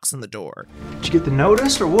Ivan knocks on the door. Did you get the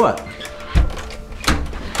notice or what?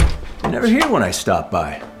 You're never here when I stop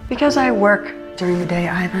by. Because I work during the day,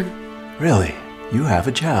 Ivan. Really? You have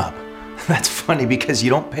a job. That's funny because you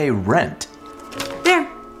don't pay rent. There.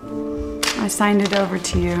 I signed it over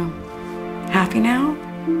to you. Happy now?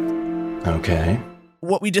 Okay.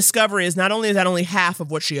 What we discover is not only is that only half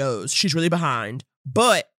of what she owes, she's really behind,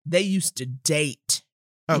 but they used to date,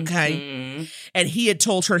 okay? Mm-hmm. And he had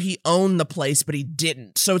told her he owned the place, but he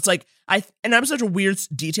didn't. So it's like, and that was such a weird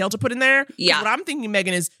detail to put in there. Yeah. What I'm thinking,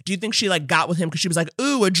 Megan, is do you think she like got with him because she was like,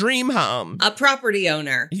 ooh, a dream home? A property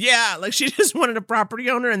owner. Yeah, like she just wanted a property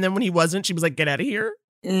owner. And then when he wasn't, she was like, get out of here.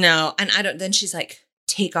 No, and then she's like,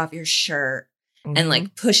 take off your shirt and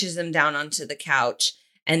like pushes him down onto the couch.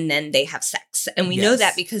 And then they have sex. And we know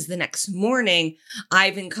that because the next morning,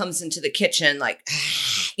 Ivan comes into the kitchen like,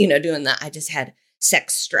 doing the I just had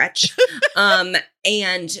sex stretch.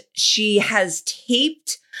 And she has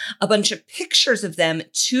taped a bunch of pictures of them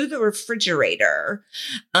to the refrigerator.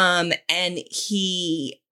 And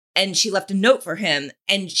she left a note for him.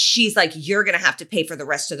 And she's like, you're going to have to pay for the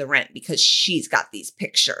rest of the rent because she's got these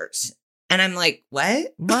pictures. And I'm like,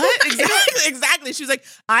 what? What? Exactly. She was like,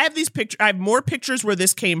 I have these pictures. I have more pictures where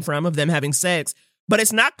this came from of them having sex, but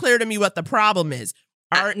it's not clear to me what the problem is.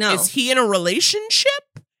 No. Is he in a relationship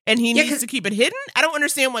and he needs to keep it hidden? I don't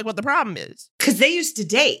understand what the problem is. Because they used to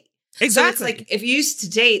date. Exactly. So it's like, if you used to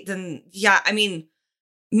date, then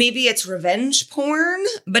maybe it's revenge porn,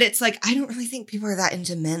 but it's like, I don't really think people are that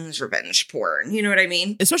into men's revenge porn. You know what I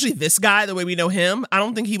mean? Especially this guy, the way we know him. I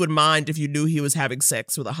don't think he would mind if you knew he was having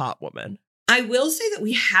sex with a hot woman. I will say that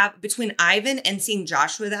we have, between Ivan and seeing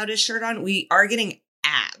Josh without his shirt on, we are getting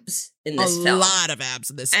abs in this film. A lot of abs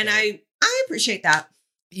in this film. And I appreciate that.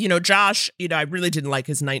 Josh, I really didn't like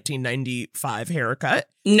his 1995 haircut.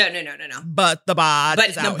 No. But the bod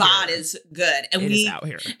is out here. But the bod is good. And it is out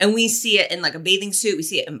here. And we see it in like a bathing suit. We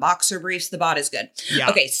see it in boxer briefs. The bod is good. Yeah.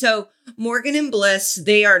 Okay, so Morgan and Bliss,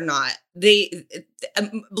 they are not.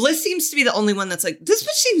 Bliss seems to be the only one that's like, this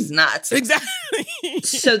bitch seems nuts. Exactly.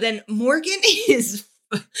 So then Morgan is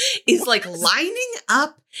like lining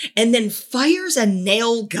up and then fires a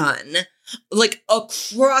nail gun like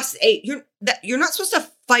across you're not supposed to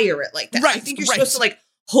fire it like that. Right, I think you're right. supposed to like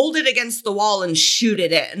hold it against the wall and shoot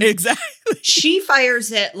it in. Exactly. She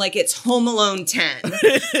fires it like it's Home Alone 10,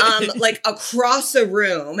 like across a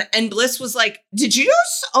room. And Bliss was like, did you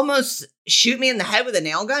just almost shoot me in the head with a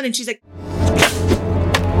nail gun? And she's like,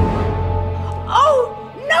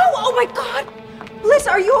 Oh, no! Oh my God! Bliss,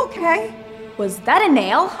 are you okay? Was that a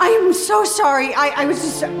nail? I am so sorry. I was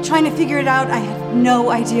just trying to figure it out. I had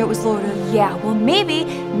no idea it was loaded. Yeah, well, maybe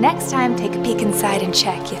next time take a peek inside and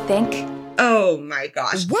check, you think? oh my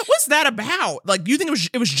gosh. What was that about? Like, do you think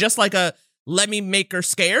it was just like a let me make her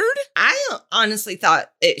scared? I honestly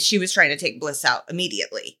thought she was trying to take Bliss out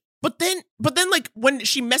immediately. But then, like, when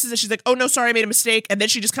she messes it, she's like, oh, no, sorry, I made a mistake. And then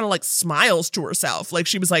she just kind of, like, smiles to herself. Like,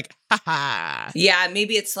 she was like, ha-ha. Yeah,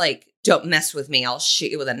 maybe it's like, don't mess with me. I'll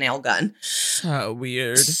shoot you with a nail gun. So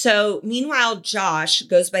weird. So, meanwhile, Josh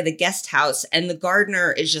goes by the guest house, and the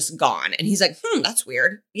gardener is just gone. And he's like, that's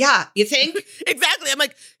weird. Yeah, you think? Exactly. I'm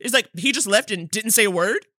like, it's like, he just left and didn't say a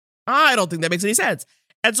word? I don't think that makes any sense.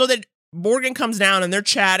 And so then Morgan comes down and they're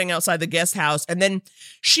chatting outside the guest house. And then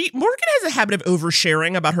Morgan has a habit of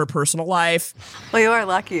oversharing about her personal life. Well, you are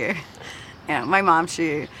lucky. Yeah, my mom,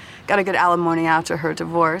 she got a good alimony after her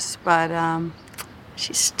divorce, but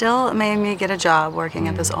she still made me get a job working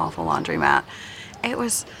at this awful laundromat. It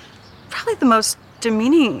was probably the most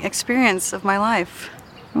demeaning experience of my life.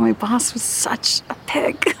 My boss was such a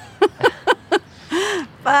pig.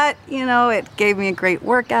 But, you know, it gave me a great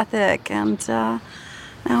work ethic, and now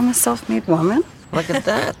I'm a self-made woman. Look at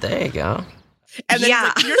that. There you go. And then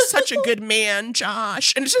he's like, you're such a good man,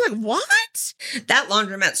 Josh. And it's just like, what? That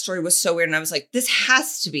laundromat story was so weird. And I was like, this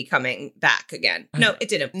has to be coming back again. No, it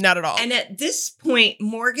didn't. Not at all. And at this point,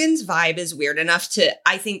 Morgan's vibe is weird enough to,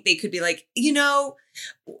 I think they could be like, you know,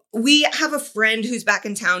 we have a friend who's back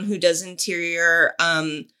in town who does interior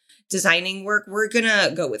designing work. We're going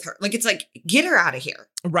to go with her. Like, it's like, get her out of here.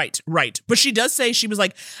 Right. But she does say, she was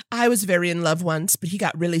like, I was very in love once, but he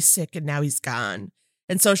got really sick and now he's gone.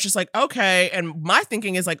 And so it's just like, okay. And my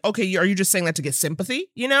thinking is like, okay, are you just saying that to get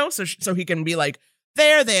sympathy? You know, so he can be like,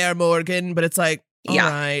 there, Morgan. But it's like, all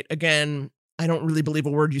right. Again, I don't really believe a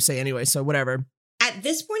word you say anyway. So whatever. At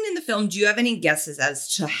this point in the film, do you have any guesses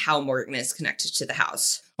as to how Morgan is connected to the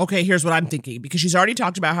house? Okay, here's what I'm thinking. Because she's already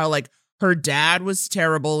talked about how like her dad was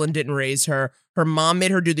terrible and didn't raise her. Her mom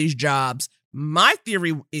made her do these jobs. My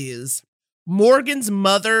theory is Morgan's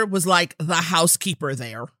mother was like the housekeeper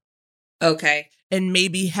there. Okay. And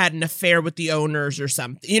maybe had an affair with the owners or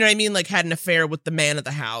something. You know what I mean? Like had an affair with the man of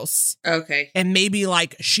the house. Okay. And maybe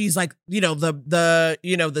like she's like, the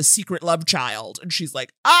secret love child. And she's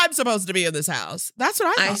like, I'm supposed to be in this house. That's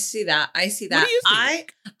what I thought. I see that. What do you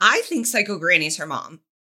think? I think Psycho Granny's her mom.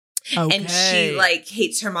 Okay. And she like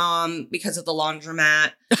hates her mom because of the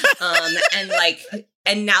laundromat.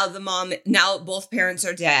 And now both parents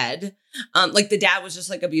are dead. Like the dad was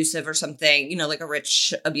just like abusive or something, you know, like a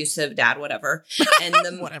rich abusive dad, whatever. And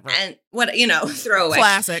the whatever. And what, you know, throwaway.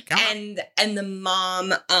 Classic. And the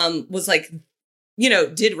mom was like, you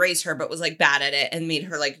know, did raise her, but was like bad at it and made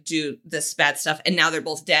her like do this bad stuff. And now they're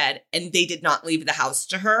both dead and they did not leave the house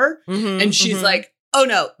to her. Mm-hmm, and she's like, oh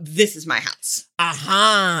no, this is my house.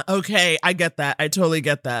 Aha. Okay. I get that. I totally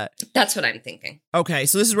get that. That's what I'm thinking. Okay.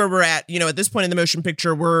 So this is where we're at. You know, at this point in the motion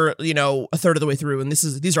picture, we're, you know, a third of the way through. And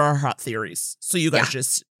these are our hot theories. So you guys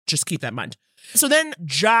just keep that in mind. So then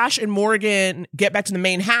Josh and Morgan get back to the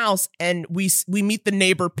main house and we meet the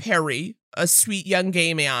neighbor Perry, a sweet young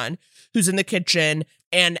gay man who's in the kitchen.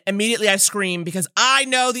 And immediately I scream because I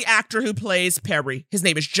know the actor who plays Perry. His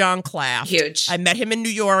name is John Claff. Huge. I met him in New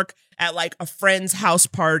York at like a friend's house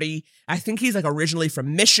party. I think he's like originally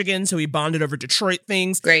from Michigan, so he bonded over Detroit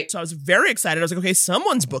things. Great. So I was very excited. I was like, okay,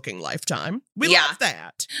 someone's booking Lifetime. We love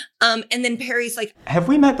that. And then Perry's like, have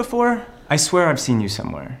we met before? I swear I've seen you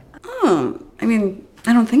somewhere. Oh, I mean,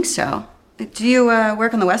 I don't think so. Do you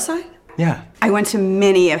work on the West Side? Yeah. I went to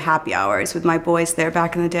many of happy hours with my boys there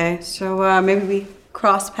back in the day, so maybe we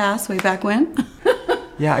crossed paths way back when.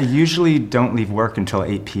 Yeah, I usually don't leave work until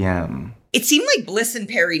 8 p.m. It seemed like Bliss and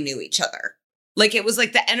Perry knew each other. Like it was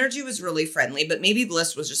like the energy was really friendly, but maybe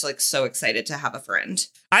Bliss was just like so excited to have a friend.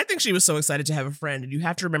 I think she was so excited to have a friend. And you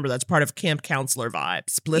have to remember that's part of camp counselor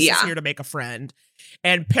vibes. Bliss is here to make a friend.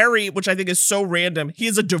 And Perry, which I think is so random, he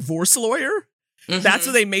is a divorce lawyer. Mm-hmm. That's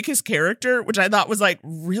what they make his character, which I thought was like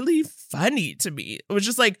really funny to me. It was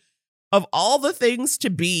just like, of all the things to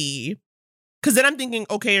be, because then I'm thinking,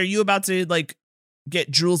 okay, are you about to like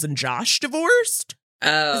get Jules and Josh divorced?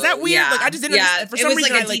 Oh, is that weird? Yeah. Like I just didn't understand. For some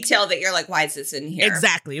reason, like a detail that you're like, why is this in here?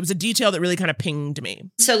 Exactly. It was a detail that really kind of pinged me.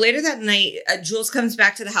 So later that night, Jules comes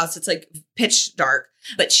back to the house. It's like pitch dark,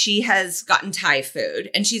 but she has gotten Thai food.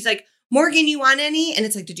 And she's like, Morgan, you want any? And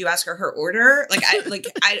it's like, did you ask her order? Like,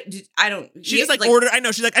 I don't. She just like ordered. I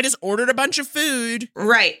know. She's like, I just ordered a bunch of food.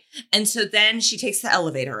 Right. And so then she takes the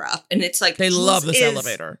elevator up, and it's like, they love this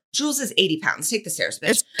elevator. Jules is 80 pounds. Take the stairs,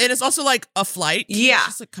 bitch. It's also like a flight. Yeah.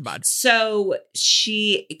 She's like, come on. So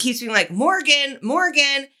she keeps being like, Morgan.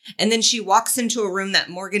 And then she walks into a room that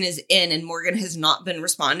Morgan is in, and Morgan has not been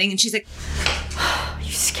responding. And she's like,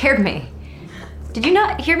 you scared me. Did you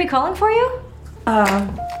not hear me calling for you?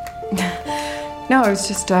 No, it was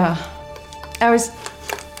just, I was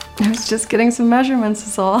just getting some measurements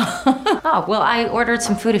is all. Oh, well, I ordered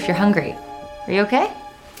some food if you're hungry. Are you okay?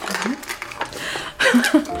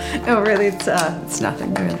 No, really, it's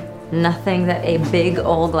nothing, really. Nothing that a big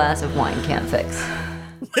old glass of wine can't fix.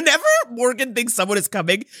 Whenever Morgan thinks someone is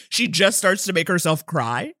coming, she just starts to make herself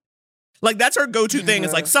cry. Like, that's her go-to thing.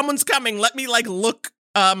 It's like, someone's coming. Let me, like, look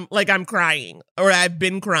like I'm crying or I've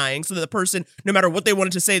been crying, so that the person, no matter what they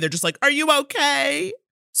wanted to say, they're just like, are you okay?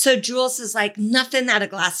 So Jules is like, nothing that a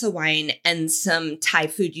glass of wine and some Thai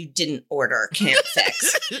food you didn't order can't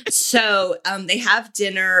fix. So they have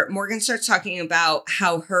dinner. Morgan starts talking about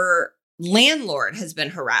how her landlord has been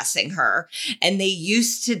harassing her and they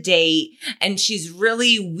used to date, and she's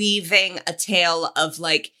really weaving a tale of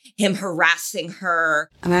like him harassing her.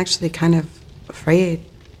 I'm actually kind of afraid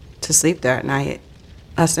to sleep there at night.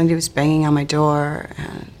 Last night he was banging on my door,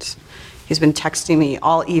 and he's been texting me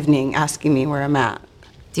all evening asking me where I'm at.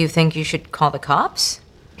 Do you think you should call the cops?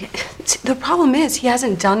 The problem is he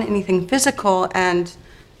hasn't done anything physical, and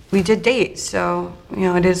we did date, so, you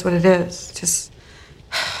know, it is what it is. Just,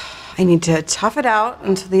 I need to tough it out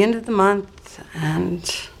until the end of the month and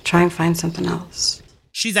try and find something else.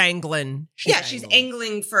 She's angling. She's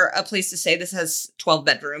angling for a place to stay. This has 12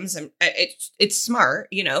 bedrooms, and it's smart,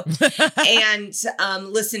 you know. And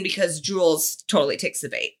listen, because Jules totally takes the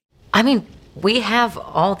bait. I mean, we have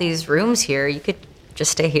all these rooms here. You could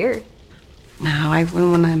just stay here. No, I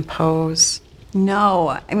wouldn't want to impose.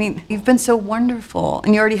 No, I mean, you've been so wonderful,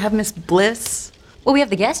 and you already have Miss Bliss. Well, we have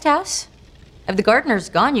the guest house. If the gardener's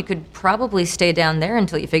gone, you could probably stay down there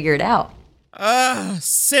until you figure it out.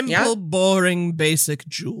 Simple, boring, basic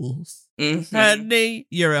Jules. Mm-hmm. Honey,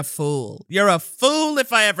 you're a fool. You're a fool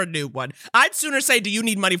if I ever knew one. I'd sooner say, do you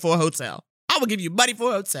need money for a hotel? I will give you money for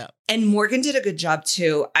a hotel. And Morgan did a good job,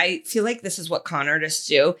 too. I feel like this is what con artists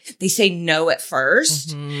do. They say no at first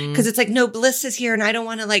because it's like, no, Bliss is here and I don't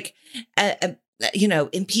want to like,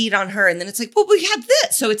 impede on her. And then it's like, well, we have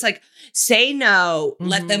this. So it's like, say no,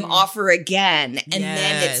 let them offer again. And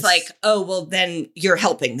then it's like, oh, well, then you're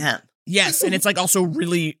helping them. Yes, and it's like also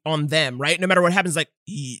really on them, right? No matter what happens, like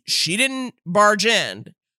she didn't barge in.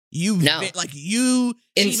 You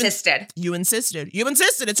insisted. You insisted.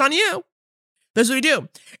 It's on you. That's what we do.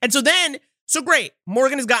 And so great.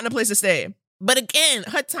 Morgan has gotten a place to stay. But again,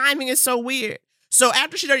 her timing is so weird. So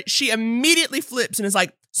after she immediately flips and is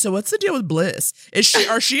like, so what's the deal with Bliss?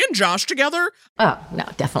 Are she and Josh together? Oh, no,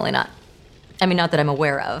 definitely not. I mean, not that I'm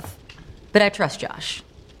aware of. But I trust Josh.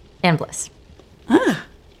 And Bliss.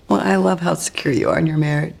 Well, I love how secure you are in your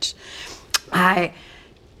marriage. I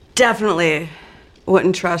definitely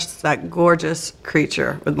wouldn't trust that gorgeous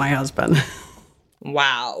creature with my husband.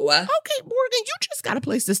 Wow. Okay, Morgan, you just got a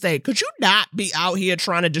place to stay. Could you not be out here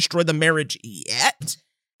trying to destroy the marriage yet?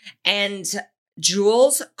 And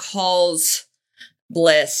Jules calls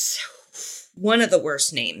Bliss one of the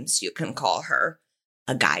worst names you can call her.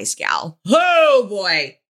 A guy's gal. Oh,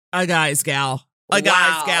 boy. A guy's gal. Guy's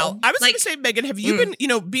gal. I was going to say, Megan, have you been,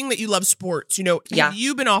 being that you love sports, have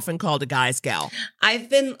you been often called a guy's gal? I've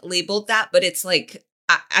been labeled that, but it's like,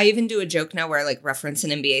 I even do a joke now where I like reference an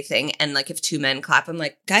NBA thing. And like, if two men clap, I'm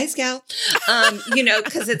like, guy's gal,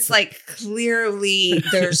 because it's like, clearly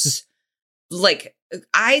there's like,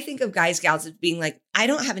 I think of guys, gals as being like, I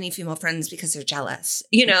don't have any female friends because they're jealous,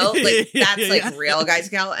 like that's like real guys,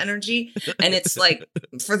 gal energy. And it's like,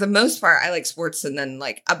 for the most part, I like sports and then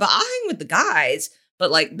like, but I'll hang with the guys, but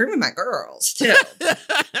like bring me my girls too.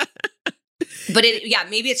 But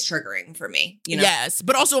maybe it's triggering for me, Yes.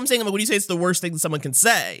 But also I'm saying, like, when you say it's the worst thing that someone can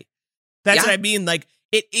say, that's what I mean. Like,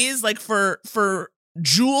 it is like for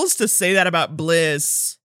Jules to say that about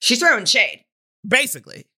Bliss. She's throwing shade.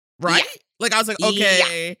 Basically. Right? Yeah. Like, I was like,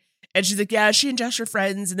 okay. Yeah. And she's like, yeah, she and Josh are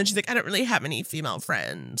friends. And then she's like, I don't really have any female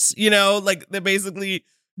friends. Like, they're basically,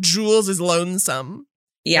 Jules is lonesome.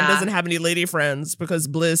 Yeah. And doesn't have any lady friends because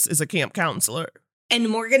Bliss is a camp counselor. And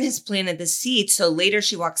Morgan has planted the seed. So later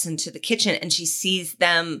she walks into the kitchen and she sees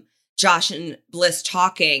them, Josh and Bliss,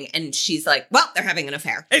 talking. And she's like, well, they're having an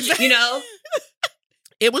affair. Exactly.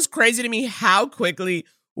 It was crazy to me how quickly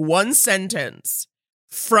one sentence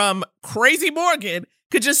from crazy Morgan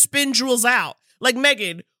could just spin Jules out. Like,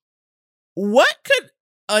 Megan, What could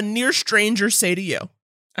a near stranger say to you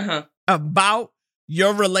about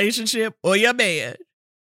your relationship or your man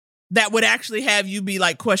that would actually have you be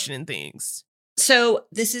like questioning things? So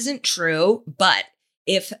this isn't true, but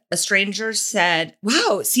if a stranger said,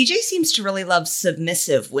 wow, CJ seems to really love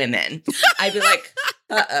submissive women, I'd be like,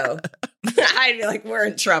 uh-oh. I'd be like, we're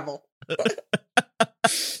in trouble.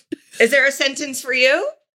 Is there a sentence for you?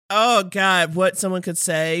 Oh, God, what someone could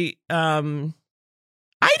say.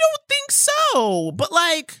 I don't think so. But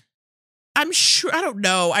like, I'm sure, I don't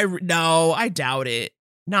know. No, I doubt it.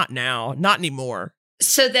 Not now. Not anymore.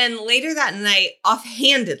 So then later that night,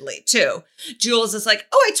 offhandedly too, Jules is like,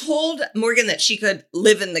 oh, I told Morgan that she could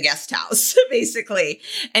live in the guest house, basically.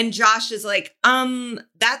 And Josh is like,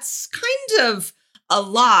 that's kind of a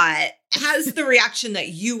lot. Has the reaction that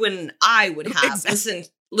you and I would have. Exactly.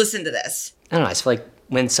 Listen to this. I don't know. I just feel like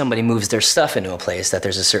when somebody moves their stuff into a place that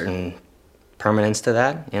there's a certain permanence to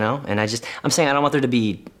that, you know? And I'm saying I don't want there to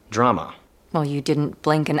be drama. Well, you didn't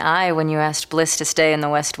blink an eye when you asked Bliss to stay in the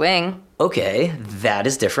West Wing. Okay, that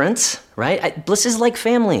is different, right? Bliss is like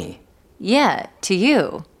family. Yeah, to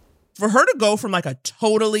you. For her to go from like a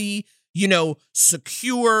totally,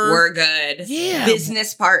 secure... We're good. Yeah.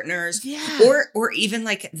 Business partners. Yeah. Or even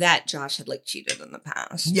like that Josh had like cheated in the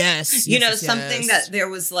past. Yes. Something that there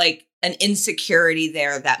was like an insecurity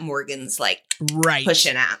there that Morgan's like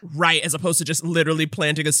pushing at. Right, as opposed to just literally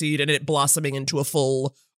planting a seed and it blossoming into a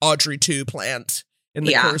full Audrey 2 plant in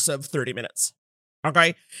the course of 30 minutes.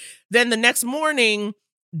 Okay? Then the next morning,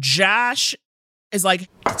 Josh is like...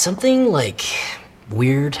 Did something like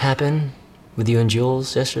weird happen with you and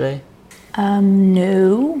Jules yesterday?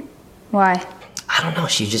 No. Why? I don't know.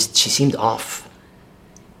 She seemed off.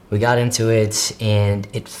 We got into it and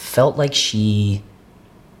it felt like she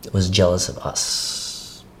was jealous of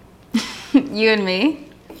us. You and me?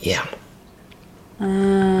 Yeah.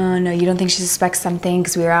 No, you don't think she suspects something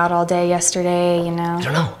because we were out all day yesterday, I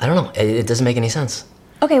don't know. It doesn't make any sense.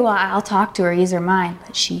 Okay, well, I'll talk to her, ease her mind,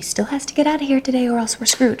 but she still has to get out of here today or else we're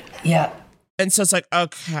screwed. Yeah. And so it's like,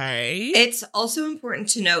 okay. It's also important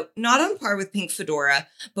to note, not on par with Pink Fedora,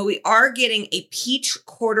 but we are getting a peach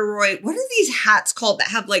corduroy. What are these hats called that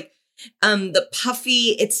have like the puffy?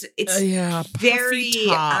 It's very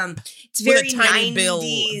top it's very with a tiny 90s. bill,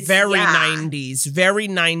 very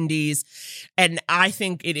 90s. And I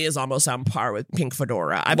think it is almost on par with Pink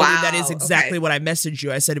Fedora. I believe that is exactly what I messaged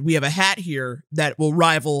you. I said, we have a hat here that will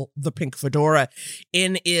rival the Pink Fedora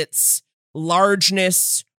in its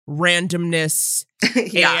largeness, randomness,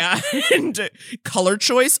 and color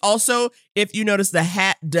choice. Also, if you notice, the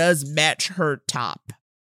hat does match her top.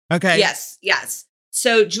 Okay? Yes.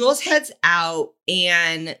 So Jules heads out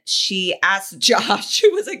and she asks Josh,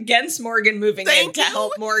 who was against Morgan moving in, to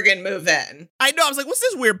help Morgan move in. I know. I was like, what's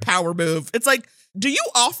this weird power move? It's like, do you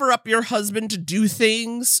offer up your husband to do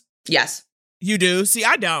things? Yes. You do? See,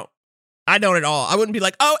 I don't. I don't at all. I wouldn't be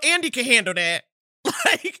like, oh, Andy can handle that.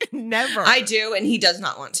 Like, never. I do, and he does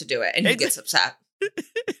not want to do it, and he gets upset.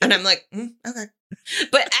 And I'm like, okay.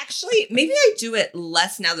 But actually, maybe I do it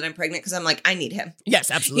less now that I'm pregnant because I'm like, I need him.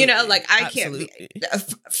 Yes, absolutely. I can't be,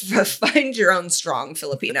 find your own strong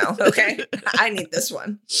Filipino, okay? I need this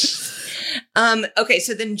one. Okay,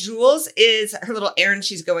 so then Jules her little errand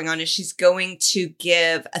she's going on is she's going to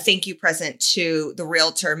give a thank you present to the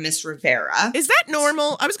realtor, Miss Rivera. Is that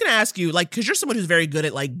normal? I was going to ask you, like, because you're someone who's very good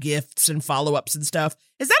at like gifts and follow-ups and stuff.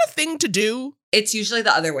 Is that a thing to do? It's usually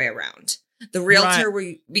the other way around. The realtor,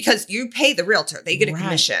 because you pay the realtor, they get a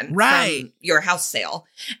commission from your house sale.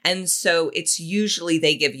 And so it's usually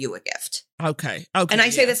they give you a gift. Okay. And I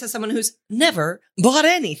say this as someone who's never bought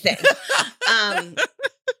anything.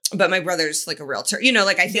 But my brother's like a realtor.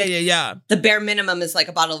 I think the bare minimum is like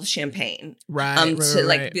a bottle of champagne. Right.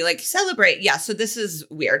 Be like, celebrate. Yeah. So this is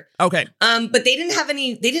weird. Okay. But they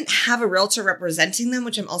didn't have a realtor representing them,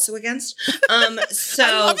 which I'm also against. So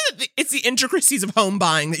I love that it's the intricacies of home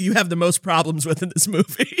buying that you have the most problems with in this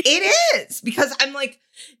movie. It is, because I'm like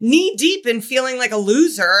knee deep in feeling like a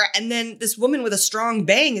loser. And then this woman with a strong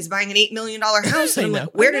bang is buying an $8 million house. And I'm like,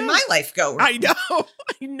 where did my life go? I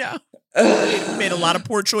know. It made a lot of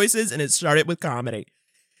poor choices, and it started with comedy.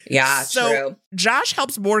 Yeah, so true. Josh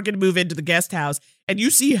helps Morgan move into the guest house, and you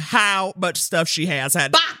see how much stuff she has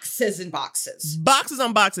had. Boxes and boxes. Boxes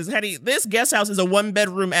on boxes. Honey, this guest house is a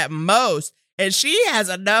 1-bedroom at most, and she has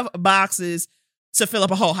enough boxes to fill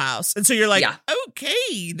up a whole house. And so you're like,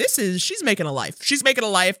 okay, she's making a life. She's making a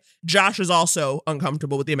life. Josh is also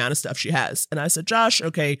uncomfortable with the amount of stuff she has. And I said, Josh,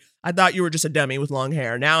 okay, I thought you were just a dummy with long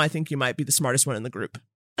hair. Now I think you might be the smartest one in the group.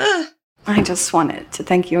 I just wanted to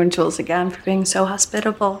thank you and Jules again for being so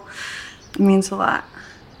hospitable. It means a lot.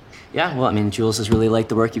 Yeah, well, I mean, Jules has really liked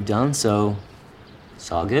the work you've done, so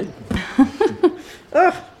it's all good.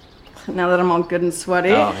 Ugh. Now that I'm all good and sweaty.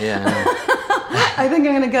 Oh, yeah. I think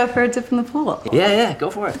I'm gonna go for a dip in the pool. Yeah, go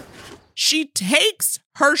for it. She takes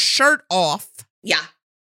her shirt off. Yeah.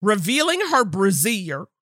 Revealing her brassiere.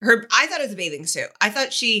 I thought it was a bathing suit. I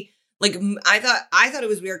thought it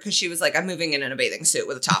was weird because she was like, I'm moving in a bathing suit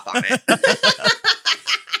with a top on it.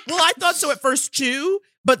 Well, I thought so at first too,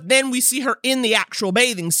 but then we see her in the actual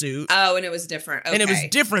bathing suit. Oh, and it was different. Okay. And it was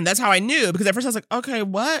different. That's how I knew, because at first I was like, okay,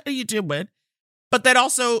 what are you doing? But then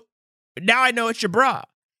also, now I know it's your bra.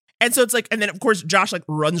 And so it's like, and then of course, Josh like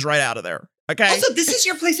runs right out of there. Okay. Also, this is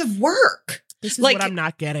your place of work. This is like, what I'm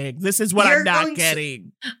not getting. This is what I'm not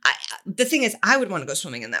getting. The thing is, I would want to go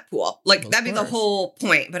swimming in that pool. Like, that'd be the whole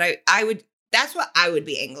point. But I would, that's what I would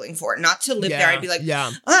be angling for. Not to live there. I'd be like,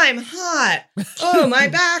 I'm hot. Oh, my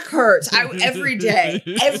back hurts. Every day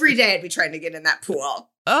I'd be trying to get in that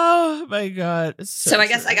pool. Oh my God. So I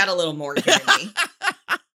guess I got a little more in me.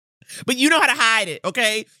 But you know how to hide it,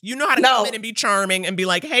 okay? You know how to come in and be charming and be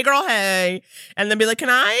like, hey, girl, hey. And then be like, can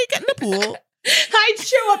I get in the pool? I'd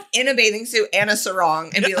show up in a bathing suit and a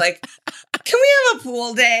sarong and be like, can we have a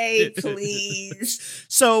pool day, please?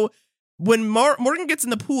 So when Morgan gets in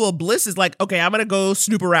the pool, Bliss is like, okay, I'm going to go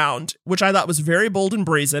snoop around, which I thought was very bold and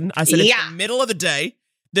brazen. I said, it's the middle of the day.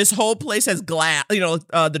 This whole place has glass,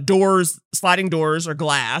 the doors, sliding doors are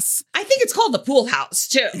glass. I think it's called the pool house,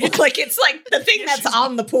 too. Like, it's like the thing that's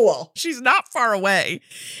on the pool. She's not far away.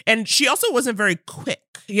 And she also wasn't very quick.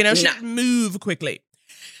 She didn't move quickly.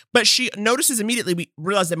 But she notices immediately, we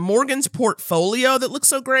realize that Morgan's portfolio that looks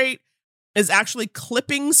so great is actually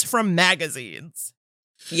clippings from magazines.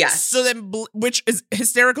 Yes. So then, which is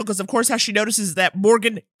hysterical because, of course, how she notices that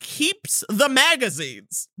Morgan keeps the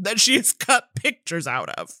magazines that she has cut pictures out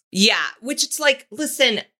of. Yeah, which it's like,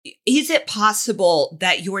 listen, is it possible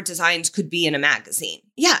that your designs could be in a magazine?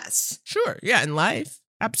 Yes. Sure. Yeah, in life.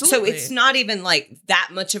 Absolutely. So it's not even like that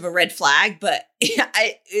much of a red flag, but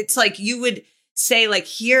it's like you would say, like,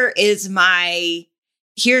 here's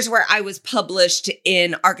where I was published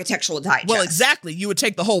in Architectural Digest. Well, exactly. You would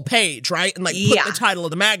take the whole page, right? And like put the title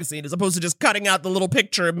of the magazine as opposed to just cutting out the little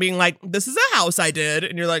picture and being like, this is a house I did.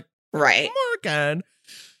 And you're like, right. Morgan.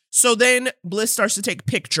 So then Bliss starts to take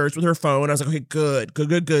pictures with her phone. I was like, okay,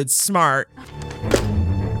 good, smart.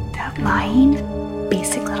 That lying,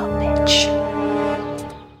 basic little bitch.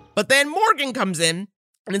 But then Morgan comes in.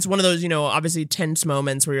 And it's one of those, obviously tense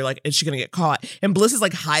moments where you're like, is she going to get caught? And Bliss is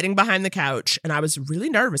like hiding behind the couch. And I was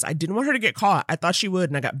really nervous. I didn't want her to get caught. I thought she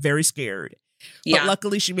would. And I got very scared. Yeah. But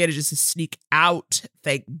luckily she made it just to sneak out.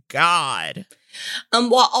 Thank God.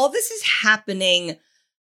 While all this is happening,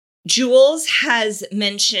 Jules has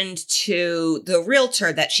mentioned to the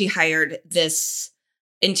realtor that she hired this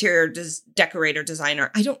interior decorator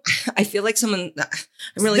designer. I feel like someone,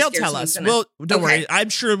 I'm really scared. They'll tell us. Well, don't worry. I'm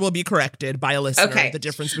sure we'll be corrected by a listener. The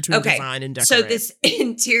difference between design and decorate. So this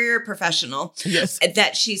interior professional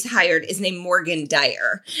that she's hired is named Morgan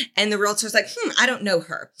Dyer. And the realtor's like, I don't know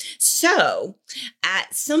her. So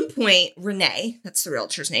at some point, Renee, that's the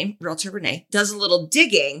realtor's name, Realtor Renee, does a little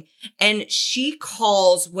digging and she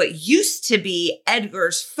calls what used to be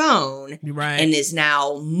Edgar's phone and is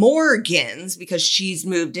now Morgan's because she's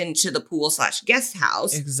moved into the pool/guest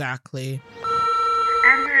house. Exactly.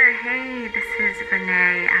 Edgar, hey, this is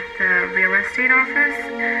Renee at the real estate office.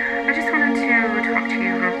 I just wanted to talk to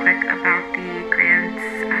you real quick about the Grant's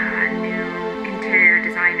new interior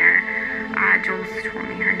designer. Jules told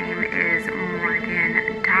me her name is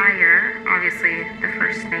Morgan Dyer. Obviously, the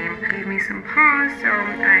first name gave me some pause, so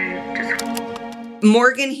I just...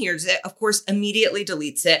 Morgan hears it, of course, immediately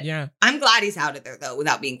deletes it. Yeah. I'm glad he's out of there, though,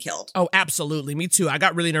 without being killed. Oh, absolutely. Me too. I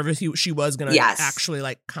got really nervous she was going to actually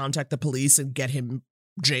like contact the police and get him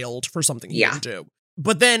jailed for something he didn't do.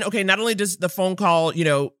 But then, okay, not only does the phone call,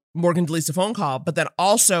 Morgan deletes the phone call, but then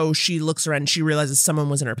also she looks around and she realizes someone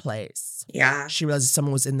was in her place. Yeah. She realizes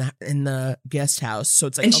someone was in the guest house. So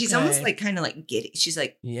it's like, and she's almost like kind of like giddy. She's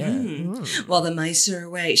like, well, the mice are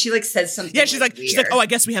away. She like says something. Yeah, she's like, oh, I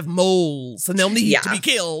guess we have moles and they'll need to be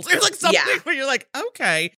killed. It's like something where you're like,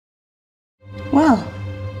 okay. Well,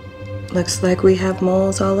 looks like we have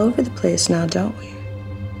moles all over the place now, don't we?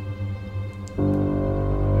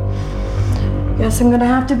 Guess I'm gonna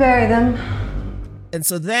have to bury them. And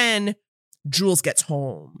so then Jules gets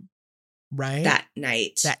home, right? That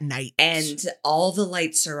night. And all the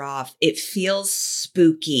lights are off. It feels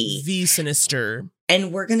spooky. Sinister.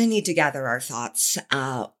 And we're going to need to gather our thoughts.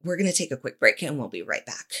 We're going to take a quick break and we'll be right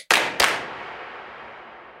back.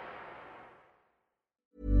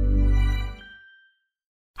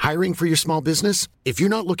 Hiring for your small business? If you're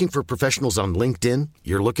not looking for professionals on LinkedIn,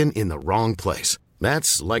 you're looking in the wrong place.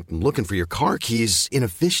 That's like looking for your car keys in a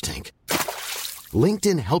fish tank.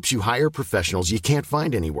 LinkedIn helps you hire professionals you can't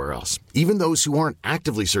find anywhere else, even those who aren't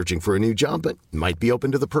actively searching for a new job but might be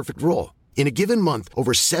open to the perfect role. In a given month,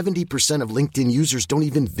 over 70% of LinkedIn users don't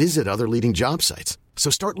even visit other leading job sites. So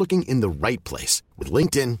start looking in the right place. With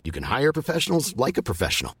LinkedIn, you can hire professionals like a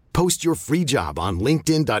professional. Post your free job on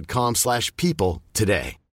linkedin.com/people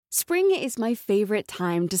today. Spring is my favorite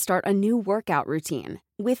time to start a new workout routine.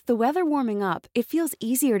 With the weather warming up, it feels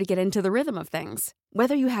easier to get into the rhythm of things.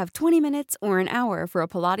 Whether you have 20 minutes or an hour for a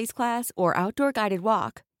Pilates class or outdoor guided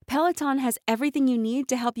walk, Peloton has everything you need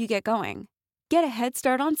to help you get going. Get a head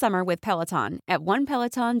start on summer with Peloton at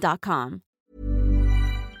onepeloton.com.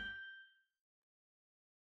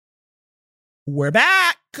 We're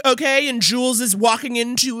back, okay? And Jules is walking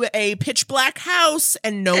into a pitch black house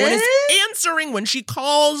and no one is answering when she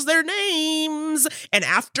calls their names. And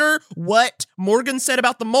after what Morgan said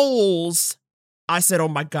about the moles, I said, oh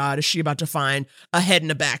my God, is she about to find a head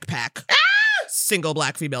in a backpack? Single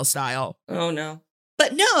black female style. Oh no.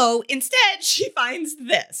 But no, instead she finds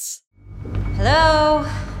this. Hello?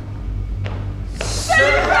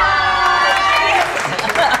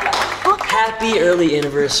 Happy early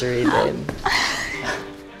anniversary, babe.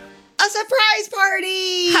 A surprise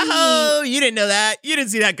party! Oh, you didn't know that. You didn't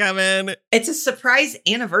see that coming. It's a surprise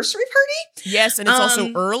anniversary party? Yes, and it's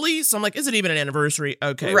also early. So I'm like, is it even an anniversary?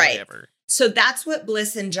 Okay, right. Whatever. So that's what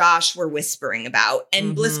Bliss and Josh were whispering about.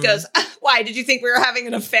 And Bliss goes, why, did you think we were having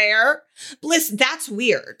an affair? Bliss, that's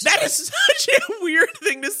weird. That is such a weird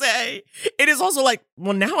thing to say. It is also like,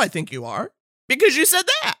 well, now I think you are. Because you said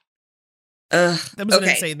that. That was an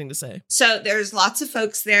insane thing to say. So there's lots of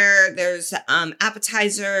folks there. There's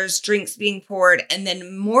appetizers, drinks being poured, and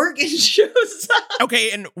then Morgan shows up.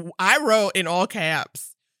 Okay, and I wrote in all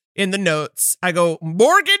caps in the notes, I go,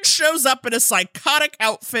 Morgan shows up in a psychotic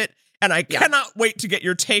outfit, and I cannot wait to get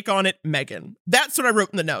your take on it, Megan. That's what I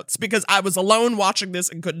wrote in the notes, because I was alone watching this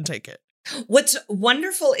and couldn't take it. What's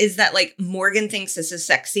wonderful is that, like, Morgan thinks this is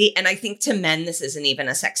sexy, and I think to men this isn't even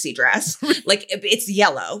a sexy dress. Like, it's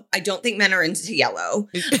yellow. I don't think men are into yellow.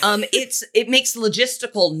 It makes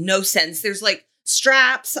logistical no sense. There's like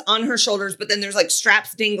straps on her shoulders, but then there's like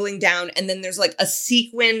straps dangling down, and then there's like a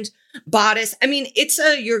sequined bodice. I mean, it's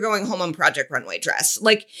a you're going home on Project Runway dress.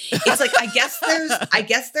 Like, it's like I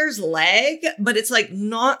guess there's leg, but it's like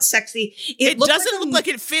not sexy. It doesn't look like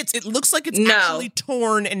it fits. It looks like it's actually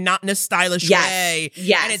torn and not in a stylish way.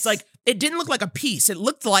 Yes. And it's like it didn't look like a piece. It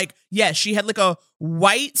looked like, she had like a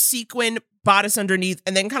white sequin bodice underneath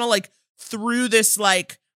and then kind of like threw this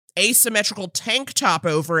like asymmetrical tank top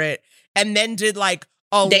over it and then did like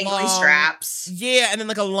a dangly straps. Yeah, and then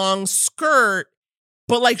like a long skirt.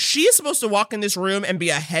 But like she is supposed to walk in this room and be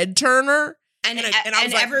a head turner. And I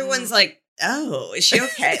was like, everyone's like, oh, is she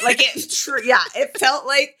okay? Like it felt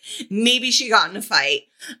like maybe she got in a fight.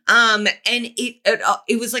 And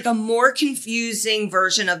it was like a more confusing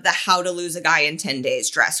version of the How to Lose a Guy in 10 Days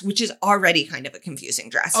dress, which is already kind of a confusing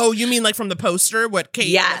dress. Oh, you mean like from the poster, what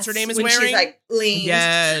Kate, what's her name, is when wearing? She's like leaned.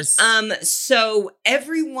 Yes. So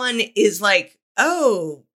everyone is like,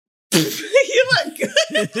 oh, you look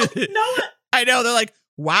good. No one. I know, they're like,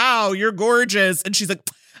 wow, you're gorgeous. And she's like,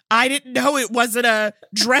 I didn't know it wasn't a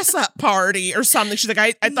dress-up party or something. She's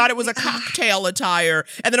like, I thought it was a cocktail attire.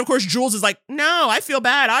 And then, of course, Jules is like, no, I feel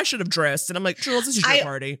bad. I should have dressed. And I'm like, Jules, this is your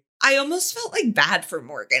party. I almost felt like bad for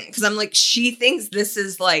Morgan because I'm like, she thinks this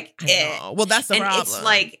is like it. Well, that's the problem. It's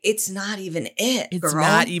like, it's not even it, It's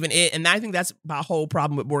not even it. And I think that's my whole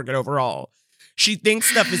problem with Morgan overall. She thinks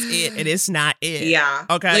stuff is it, and it's not it. Yeah.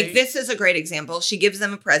 Okay. Like, this is a great example. She gives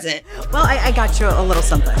them a present. Well, I got you a little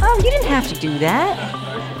something. Oh, you didn't have to do that.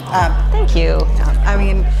 Thank you. I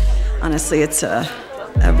mean, honestly, it's a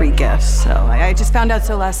re-gift, so I just found out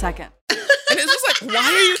so last second. And it's just like,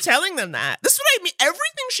 why are you telling them that? This is what I mean.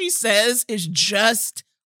 Everything she says is just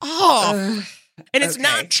off. And it's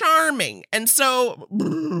not charming. And so...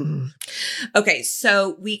 Okay,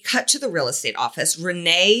 so we cut to the real estate office.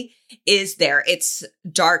 Renee is there. It's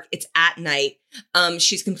dark. It's at night.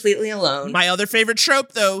 She's completely alone. My other favorite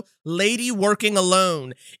trope, though, lady working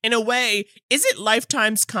alone. In a way, is it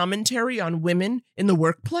Lifetime's commentary on women in the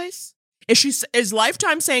workplace? Is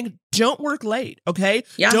Lifetime saying, don't work late, okay?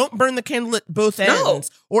 Yeah. Don't burn the candle at both ends,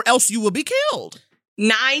 or else you will be killed.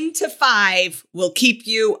 9 to 5 will keep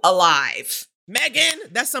you alive. Megan,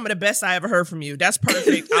 that's some of the best I ever heard from you. That's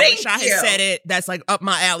perfect. I wish I had said it. That's like up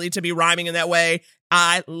my alley to be rhyming in that way.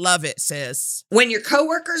 I love it, sis. When your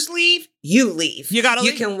coworkers leave, you leave. You gotta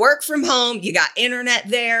leave. You can work from home. You got internet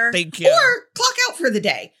there. Thank you. Or clock out for the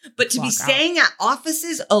day. But to be Clock out. staying at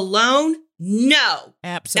offices alone, no.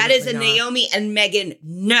 Absolutely That is a not. Naomi and Megan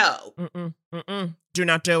no. Do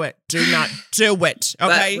not do it. Do not do it.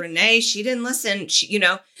 Okay. But Renee, she didn't listen. She,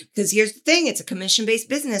 because here's the thing, it's a commission-based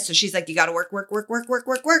business. So she's like, you got to work.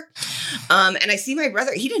 And I see my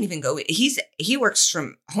brother, he didn't even go. He works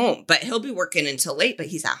from home, but he'll be working until late, but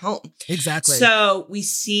he's at home. Exactly. So we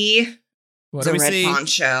see What the do we Red see?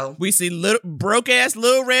 Poncho. We see broke ass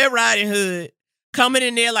Little Red Riding Hood coming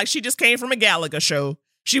in there like she just came from a Gallagher show.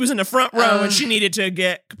 She was in the front row and she needed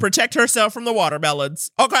to protect herself from the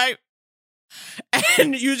watermelons. Okay.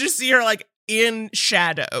 And you just see her like in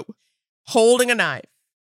shadow, holding a knife.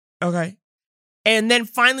 Okay. And then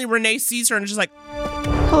finally Renee sees her and is just like,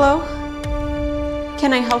 Hello?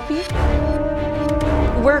 Can I help you?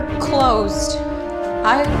 We're closed.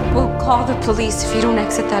 I will call the police if you don't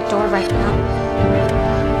exit that door right now.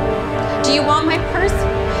 Do you want my purse?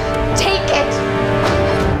 Take it!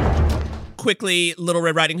 quickly Little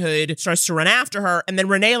Red Riding Hood starts to run after her, and then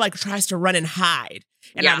Renee like tries to run and hide.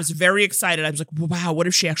 And I was very excited. I was like, wow, what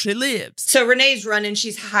if she actually lives? So Renee's running,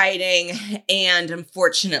 she's hiding, and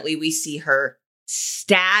unfortunately we see her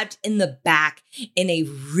stabbed in the back in a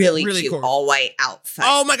really cute cool all-white outfit.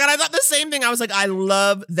 Oh my God, I thought the same thing. I was like, I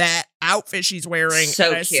love that outfit she's wearing. So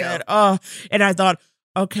and I cute. said, and I thought,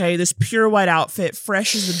 okay, this pure white outfit,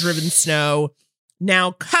 fresh as the driven snow,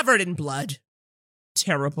 now covered in blood.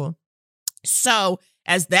 Terrible. So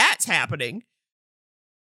as that's happening,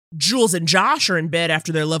 Jules and Josh are in bed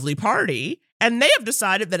after their lovely party, and they have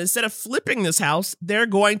decided that instead of flipping this house, they're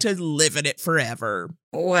going to live in it forever.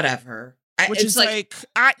 Whatever. Which is like,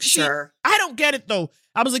 I don't get it though.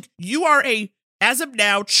 I was like, you are as of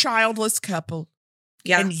now, childless couple.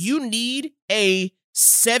 Yeah. And you need a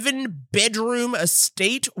 7-bedroom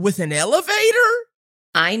estate with an elevator?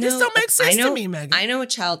 I know. This don't make sense to me, Megan. I know a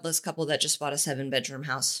childless couple that just bought a 7-bedroom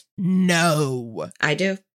house. No. I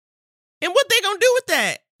do. And what they gonna do with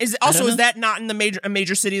that? Is know. that not in a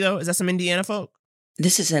major city though? Is that some Indiana folk?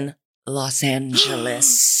 This is in Los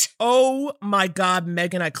Angeles. Oh my God,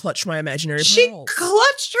 Megan, I clutched my imaginary pearls. She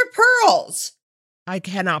clutched her pearls. I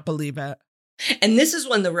cannot believe it. And this is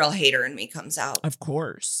when the real hater in me comes out. Of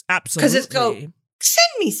course. Absolutely. Because send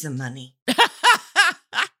me some money.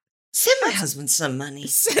 Send my husband some money.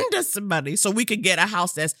 Send us some money so we could get a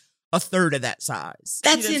house that's a third of that size.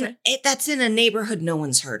 That's in a neighborhood no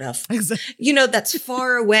one's heard of. Exactly. That's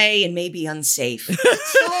far away and maybe unsafe.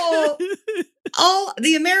 So all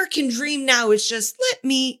the American dream now is just let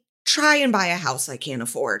me try and buy a house I can't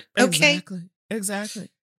afford. Okay. Exactly.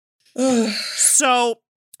 So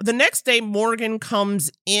the next day, Morgan comes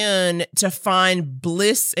in to find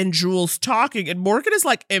Bliss and Jules talking, and Morgan is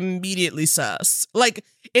like immediately sus. Like,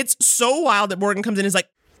 it's so wild that Morgan comes in and is like,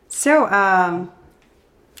 So,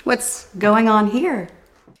 what's going on here?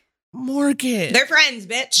 Morgan. They're friends,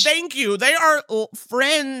 bitch. Thank you. They are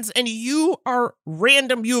friends, and you are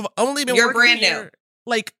random. You've only been working brand here new.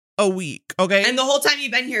 like a week, okay? And the whole time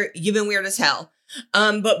you've been here, you've been weird as hell.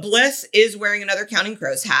 But Bliss is wearing another Counting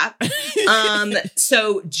Crows hat.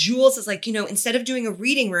 So Jules is like, instead of doing a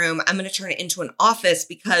reading room, I'm going to turn it into an office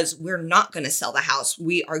because we're not going to sell the house.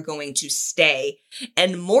 We are going to stay.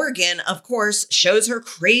 And Morgan, of course, shows her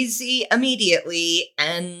crazy immediately.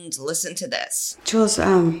 And listen to this. Jules,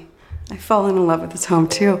 I've fallen in love with this home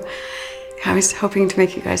too. I was hoping to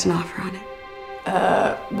make you guys an offer on it.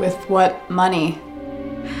 With what money?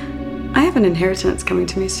 I have an inheritance coming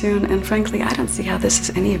to me soon, and frankly, I don't see how this is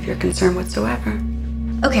any of your concern whatsoever.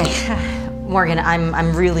 Okay, Morgan,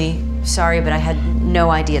 I'm really sorry, but I had no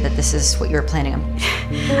idea that this is what you were planning on.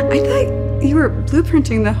 I thought you were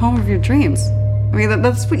blueprinting the home of your dreams. I mean,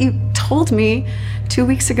 that's what you told me 2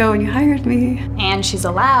 weeks ago when you hired me. And she's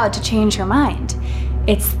allowed to change her mind.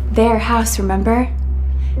 It's their house, remember?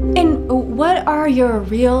 And what are your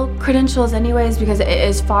real credentials anyways? Because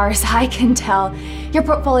as far as I can tell, your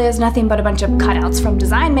portfolio is nothing but a bunch of cutouts from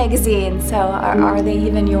design magazines. So are they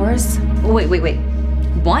even yours? Wait.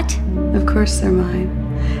 What? Of course they're mine.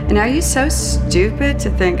 And are you so stupid to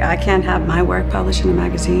think I can't have my work published in a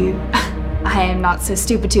magazine? I am not so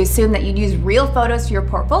stupid to assume that you'd use real photos for your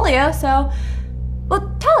portfolio, so...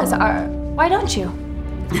 Well, tell us, why don't you?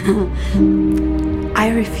 I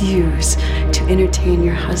refuse to entertain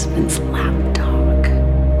your husband's lapdog.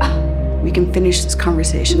 We can finish this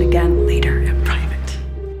conversation again later in private.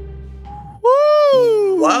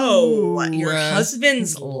 Whoa, your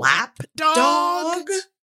husband's lapdog?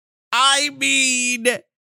 I mean,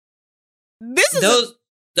 this is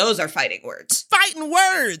those are fighting words. Fighting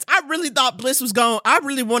words. I really thought Bliss was gone. I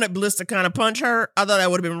really wanted Bliss to kind of punch her. I thought that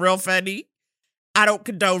would have been real funny. I don't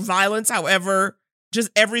condone violence. However, just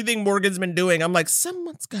everything Morgan's been doing. I'm like,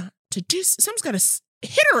 someone's got to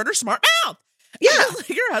hit her in her smart mouth. Yeah. Like,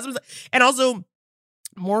 your husband's like, and also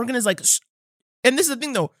Morgan is like, and this is the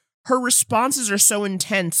thing though, her responses are so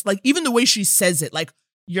intense. Like even the way she says it, like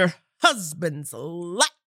your husband's lap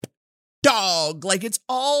dog. Like it's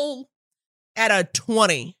all at a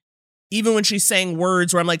 20. Even when she's saying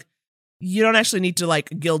words where I'm like, you don't actually need to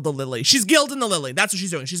like gild the lily. She's gilding the lily. That's what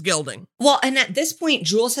she's doing. She's gilding. Well, and at this point,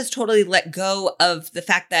 Jules has totally let go of the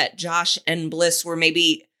fact that Josh and Bliss were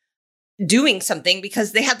maybe doing something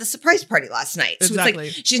because they had the surprise party last night. So Exactly.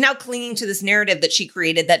 it's like she's now clinging to this narrative that she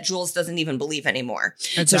created that Jules doesn't even believe anymore.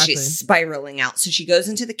 Exactly. So she's spiraling out. So she goes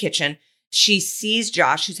into the kitchen. She sees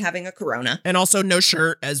Josh, who's having a Corona. And also no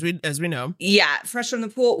shirt, as we know. Yeah, fresh from the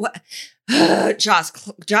pool. What?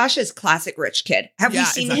 Josh is classic rich kid. Have we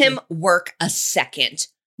seen him work a second?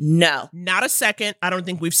 No. Not a second. I don't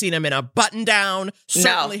think we've seen him in a button down.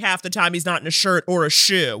 Certainly half the time he's not in a shirt or a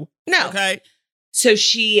shoe. No. Okay. So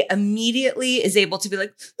she immediately is able to be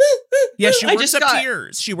like, yeah, she works up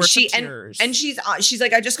tears. She works up tears. And she's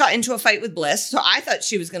like, I just got into a fight with Bliss. So I thought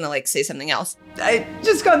she was going to like say something else. I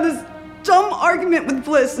just got this dumb argument with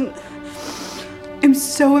Bliss and I'm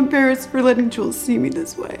so embarrassed for letting Jules see me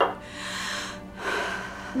this way.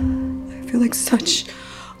 I feel like such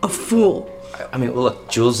a fool. I mean, well, look,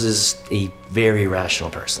 Jules is a very rational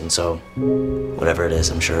person, so whatever it is,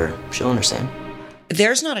 I'm sure she'll understand.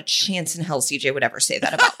 There's not a chance in hell CJ would ever say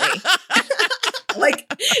that about me. Like,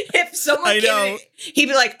 if someone came in, he'd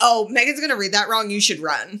be like, oh, Megan's going to read that wrong. You should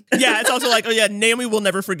run. Yeah, it's also like, oh yeah, Naomi will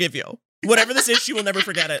never forgive you. Whatever this is, she will never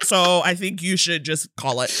forget it. So I think you should just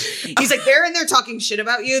call it. He's like, they're in there talking shit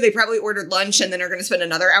about you. They probably ordered lunch and then are going to spend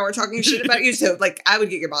another hour talking shit about you. So like, I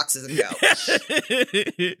would get your boxes and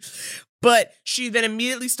go. But she then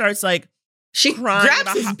immediately starts like, she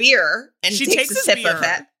grabs his beer and she takes a sip of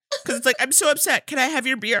it. Because it's like, I'm so upset. Can I have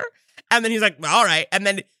your beer? And then he's like, all right. And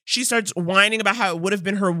then she starts whining about how it would have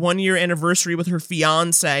been her 1-year anniversary with her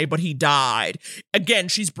fiance, but he died. Again,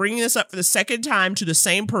 she's bringing this up for the second time to the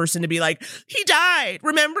same person to be like, he died.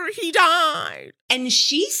 Remember, he died. And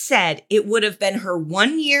she said it would have been her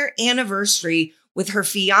 1-year anniversary with her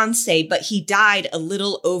fiance, but he died a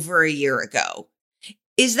little over a year ago.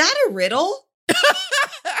 Is that a riddle?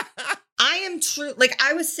 I am true. Like,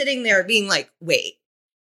 I was sitting there being like, wait,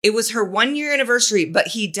 it was her 1-year anniversary, but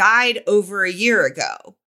he died over a year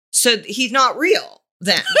ago. So he's not real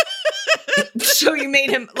then. So you made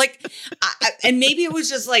him like, and maybe it was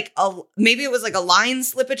just like a line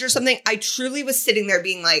slippage or something. I truly was sitting there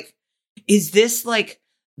being like, is this like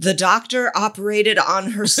the doctor operated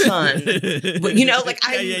on her son? You know, like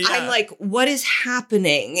I'm like, what is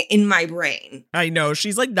happening in my brain? I know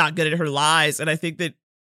she's like not good at her lies. And I think that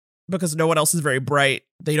because no one else is very bright,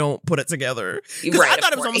 they don't put it together. Right, I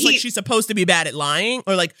thought it was almost like she's supposed to be bad at lying,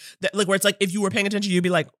 or like where it's like if you were paying attention, you'd be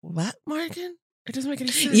like, "What, Morgan? It doesn't make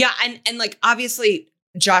any sense." Yeah, and like obviously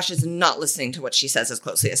Josh is not listening to what she says as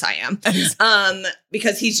closely as I am,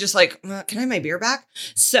 because he's just like, "Can I have my beer back?"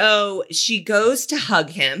 So she goes to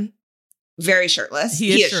hug him, very shirtless.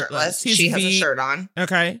 He is shirtless. She has a shirt on.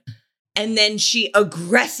 Okay, and then she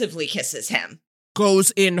aggressively kisses him.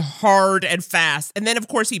 Goes in hard and fast. And then, of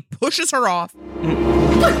course, he pushes her off.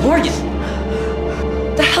 Morgan!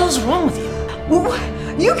 The hell's wrong with you?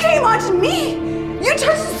 You came onto me! You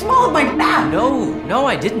touched the small of my back! No,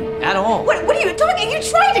 I didn't at all. What are you talking? You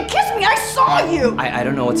tried to kiss me! I saw you! I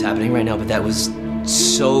don't know what's happening right now, but that was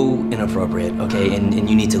so inappropriate, okay? And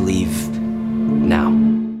you need to leave now.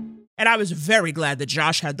 And I was very glad that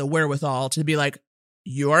Josh had the wherewithal to be like,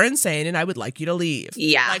 you are insane and I would like you to leave.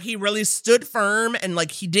 Yeah. Like he really stood firm and like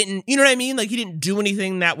he didn't, you know what I mean? Like he didn't do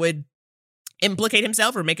anything that would implicate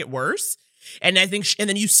himself or make it worse. And I think, and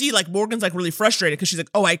then you see like Morgan's like really frustrated because she's like,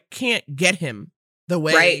 oh, I can't get him the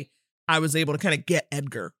way I was able to kind of get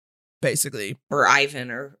Edgar, basically. Or Ivan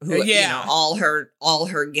or who, you know, all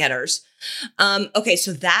her getters. Okay,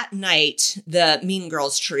 so that night, the Mean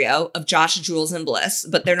Girls trio of Josh, Jules, and Bliss,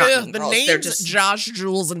 but they're not Mean Girls. They're just Josh,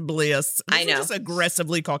 Jules, and Bliss. I know. Just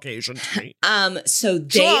aggressively Caucasian to me. So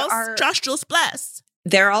they are Josh, Jules, Bliss.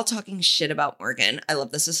 They're all talking shit about Morgan. I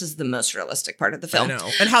love this. This is the most realistic part of the film. I know.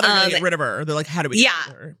 And how they're going to get rid of her. They're like, how do we get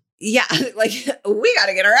rid of her? Yeah, like, we got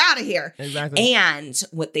to get her out of here. Exactly. And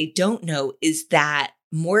what they don't know is that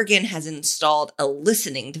Morgan has installed a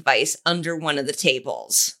listening device under one of the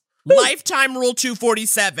tables. Lifetime rule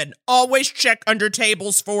 247. Always check under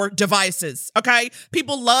tables for devices. Okay?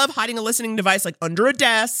 People love hiding a listening device like under a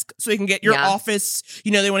desk so you can get your office,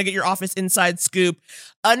 you know, they want to get your office inside scoop.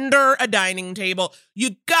 Under a dining table.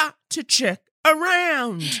 You got to check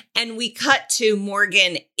around. And we cut to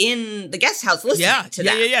Morgan in the guest house listening to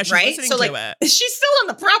that. Yeah. She's right? listening so, to like, it. she's still on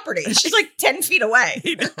the property. She's like 10 feet away.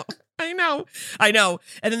 I know.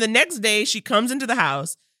 And then the next day, she comes into the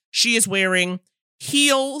house. She is wearing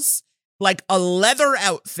heels, like a leather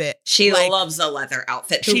outfit. She loves a leather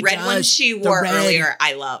outfit. The red one she wore earlier,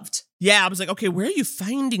 I loved. Yeah, I was like, okay, where are you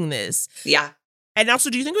finding this? Yeah. And also,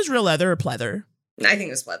 do you think it was real leather or pleather? I think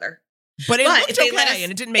it was pleather. But it looked okay,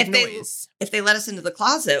 and it didn't make noise. If they let us into the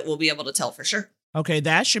closet, we'll be able to tell for sure. Okay,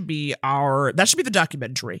 that should be the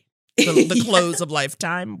documentary. The clothes of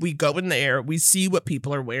Lifetime. We go in there, we see what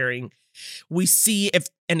people are wearing. We see if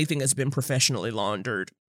anything has been professionally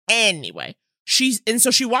laundered. Anyway,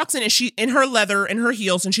 so she walks in and she in her leather and her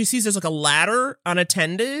heels, and she sees there's like a ladder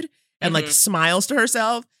unattended and like smiles to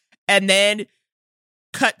herself. And then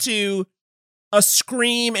cut to a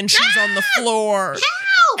scream and she's on the floor.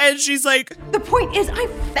 Help! And she's like, the point is I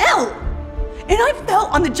fell. And I fell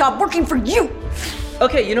on the job working for you.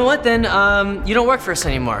 Okay, you know what then? You don't work for us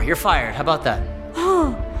anymore. You're fired. How about that?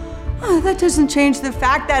 Oh, that doesn't change the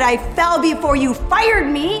fact that I fell before you fired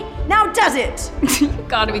me. Now does it? You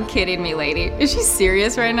gotta be kidding me, lady. Is she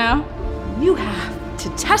serious right now? You have to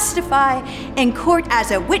testify in court as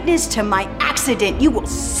a witness to my accident. You will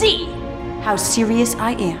see how serious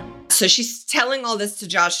I am. So she's telling all this to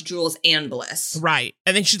Josh, Jules, and Bliss. Right.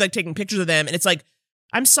 And then she's like taking pictures of them. And it's like,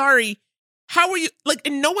 I'm sorry. How are you? Like,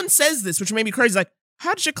 and no one says this, which made me crazy. Like,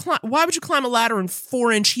 why would you climb a ladder in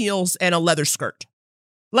 4-inch heels and a leather skirt?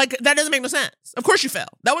 Like, that doesn't make no sense. Of course you fell.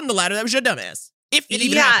 That wasn't the ladder. That was your dumbass. If it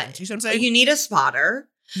even happened. You see what I'm saying? You need a spotter.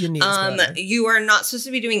 You are not supposed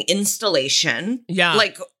to be doing installation. Yeah.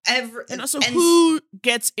 Like, and also, who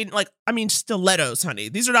gets in, like, I mean, stilettos, honey.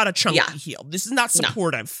 These are not a chunky heel. This is not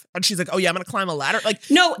supportive. No. And she's like, oh, yeah, I'm going to climb a ladder. Like,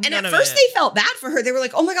 no, and at first they felt bad for her. They were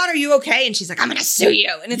like, oh my God, are you okay? And she's like, I'm going to sue you.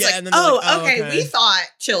 And it's okay, we thought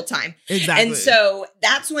chill time. Exactly. And so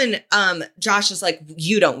that's when Josh is like,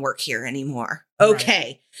 you don't work here anymore. Okay.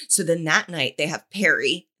 Right. So then that night they have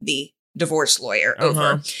Perry, the divorce lawyer,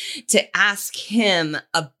 over to ask him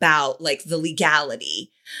about like the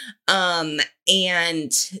legality. And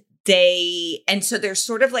so they're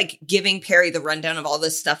sort of like giving Perry the rundown of all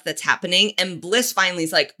this stuff that's happening. And Bliss finally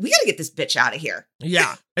is like, we got to get this bitch out of here.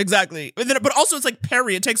 Yeah, exactly. But also it's like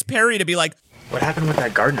it takes Perry to be like, what happened with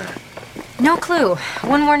that gardener? No clue.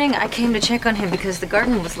 One morning I came to check on him because the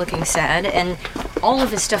garden was looking sad and all of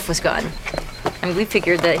his stuff was gone. I mean, we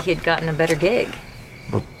figured that he had gotten a better gig.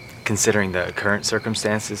 Well, considering the current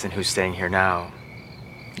circumstances and who's staying here now,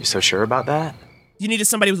 you so sure about that? You needed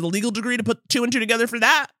somebody with a legal degree to put 2 and 2 together for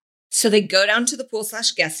that? So they go down to the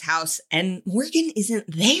pool/guest house and Morgan isn't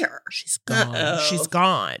there. She's gone. Uh-oh. She's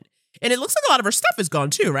gone. And it looks like a lot of her stuff is gone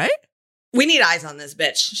too, right? We need eyes on this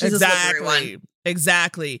bitch. She's a slippery one.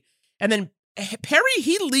 Exactly. And then Perry,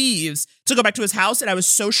 he leaves to go back to his house, and I was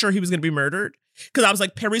so sure he was going to be murdered because I was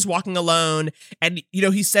like, Perry's walking alone. And, you know,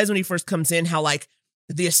 he says when he first comes in how, like,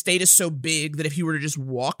 the estate is so big that if he were to just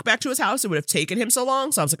walk back to his house, it would have taken him so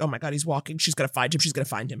long. So I was like, oh my God, he's walking. She's going to find him. She's going to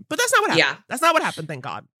find him. But that's not what happened. Yeah. That's not what happened, thank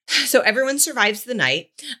God. So everyone survives the night.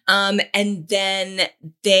 And then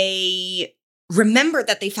they remember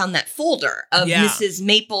that they found that folder of Mrs.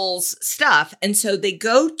 Maple's stuff. And so they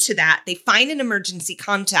go to that. They find an emergency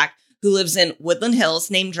contact who lives in Woodland Hills,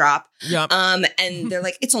 name drop. Yep. And they're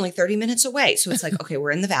like, it's only 30 minutes away. So it's like, okay, we're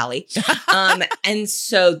in the valley. And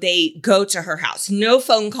so they go to her house. No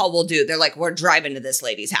phone call will do. They're like, we're driving to this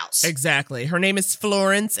lady's house. Exactly. Her name is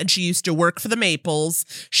Florence, and she used to work for the Maples.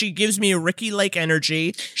 She gives me a Ricky Lake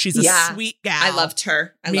energy. She's a sweet gal. I loved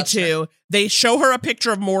her. Me too. They show her a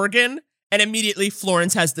picture of Morgan, and immediately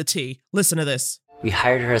Florence has the tea. Listen to this. We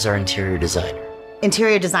hired her as our interior designer.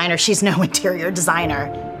 Interior designer? She's no interior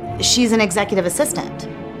designer. She's an executive assistant.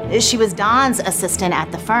 She was Don's assistant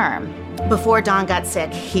at the firm. Before Don got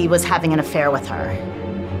sick, he was having an affair with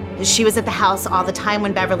her. She was at the house all the time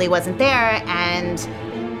when Beverly wasn't there, and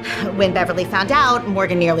when Beverly found out,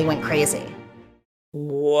 Morgan nearly went crazy.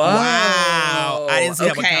 Whoa. Wow. I didn't see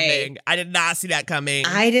that one coming. I did not see that coming.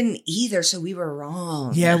 I didn't either, so we were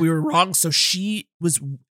wrong. Yeah, we were wrong. So she was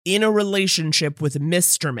in a relationship with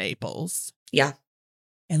Mr. Maples. Yeah.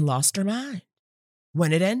 And lost her mind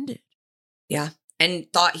when it ended. Yeah. And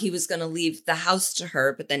thought he was going to leave the house to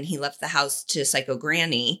her, but then he left the house to Psycho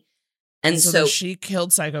Granny. And so she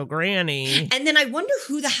killed Psycho Granny. And then I wonder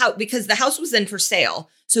who the house, because the house was then for sale.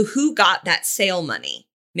 So who got that sale money?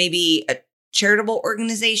 Maybe a charitable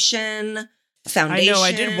organization, a foundation? I know,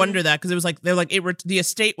 I did wonder that because it was like, they're like, the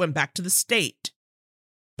estate went back to the state.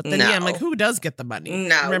 But then, I'm like, who does get the money?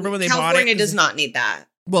 No. Remember when they California bought it? Does not need that.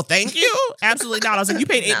 Well, thank you. Absolutely not. I was like, you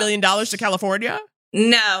paid $8 million to California?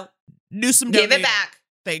 No. Do some Give it donating. back.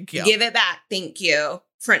 Thank you. Give it back. Thank you.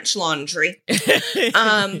 French Laundry.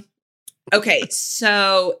 Okay,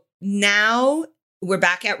 so now we're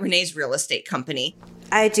back at Renee's real estate company.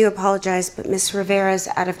 I do apologize, but Miss Rivera's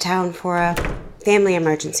out of town for a family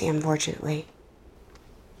emergency, unfortunately.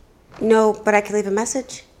 No, but I can leave a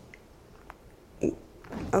message.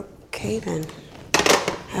 Okay, then.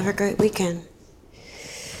 Have a great weekend.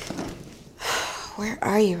 Where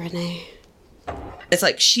are you, Renee? It's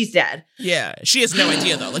like, she's dead. Yeah, she has no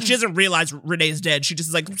idea, though. Like, she doesn't realize Renee's dead. She just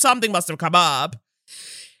is like, something must have come up.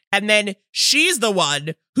 And then she's the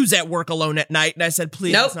one who's at work alone at night. And I said,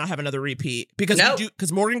 please, let's not have another repeat.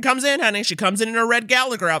 Because Morgan comes in, honey. She comes in her red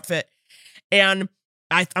Gallagher outfit. And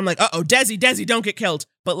I'm like, uh-oh, Desi, don't get killed.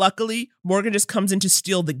 But luckily, Morgan just comes in to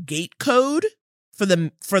steal the gate code for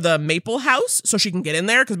the Maple house so she can get in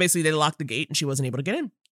there. Because basically, they locked the gate and she wasn't able to get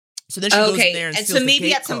in. So then she goes in there and steals so maybe the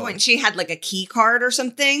gate at some code. point she had like a key card or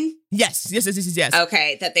something? Yes.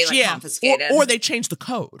 Okay, that they confiscated. Or they changed the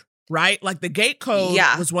code, right? Like the gate code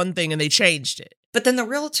was one thing and they changed it. But then the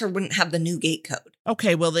realtor wouldn't have the new gate code.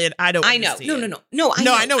 Okay, well then I don't I know. understand. No,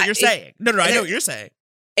 I know what you're saying. I know what you're saying.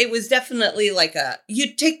 It was definitely like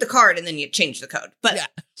you'd take the card and then you'd change the code. But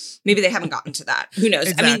maybe they haven't gotten to that. Who knows?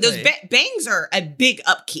 Exactly. I mean, those bangs are a big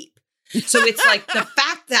upkeep. So it's like the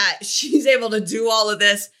fact that she's able to do all of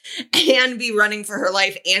this and be running for her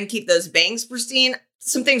life and keep those bangs pristine,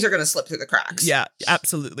 some things are going to slip through the cracks. Yeah,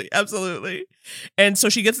 absolutely. And so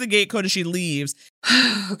she gets the gate code and she leaves.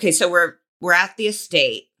 Okay, so we're at the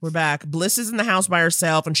estate. We're back. Bliss is in the house by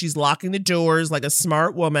herself and she's locking the doors like a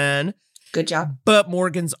smart woman. Good job. But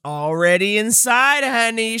Morgan's already inside,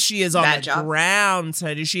 honey. She is on the ground,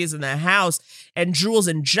 honey. She is in the house. And Jules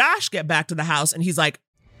and Josh get back to the house and he's like,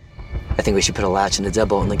 I think we should put a latch and a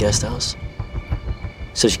deadbolt in the guest house.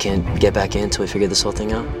 So she can't get back in until we figure this whole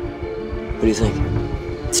thing out. What do you think?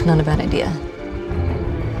 It's not a bad idea.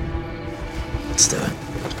 Let's do it.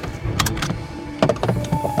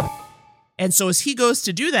 And so as he goes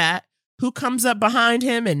to do that, who comes up behind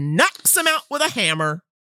him and knocks him out with a hammer?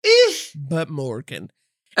 But Morgan.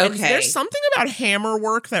 Okay. And there's something about hammer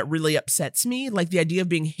work that really upsets me. Like the idea of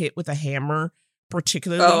being hit with a hammer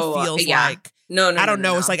particularly feels like... No, I don't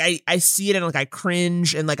know. It's like I see it and like I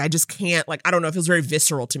cringe and like I just can't, like, I don't know. It feels very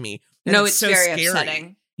visceral to me. And no, it's so very scary.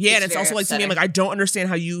 upsetting. Yeah, and it's also like to me, I'm like, I don't understand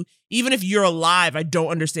how you, even if you're alive, I don't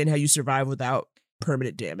understand how you survive without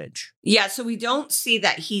permanent damage. Yeah, so we don't see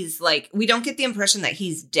that he's like, we don't get the impression that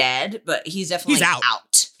he's dead, but he's definitely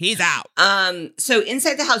out. He's out. So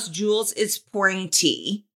inside the house, Jules is pouring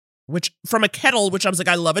tea. Which, from a kettle, which I was like,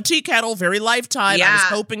 I love a tea kettle, very Lifetime. Yeah. I was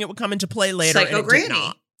hoping it would come into play later. Psycho and it Granny. did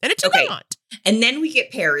not. And it did not. And then we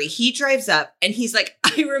get Perry. He drives up and he's like,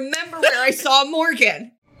 I remember where I saw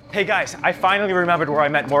Morgan. Hey guys, I finally remembered where I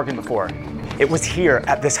met Morgan before. It was here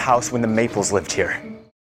at this house when the Maples lived here.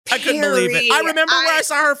 I couldn't believe it. I remember where I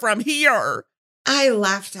saw her from, here. I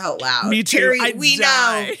laughed out loud. Me too. Perry, we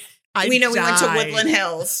know we went to Woodland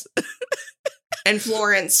Hills. And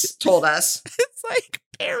Florence told us. It's like,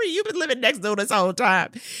 Perry, you've been living next door this whole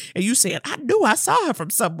time. And you said, I knew I saw her from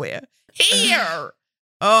somewhere. Here.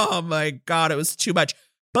 Oh my God, it was too much.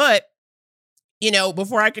 But, you know,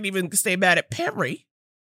 before I could even stay mad at Perry,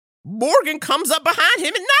 Morgan comes up behind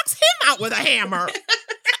him and knocks him out with a hammer.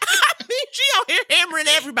 I mean, she out here hammering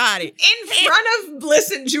everybody. In front of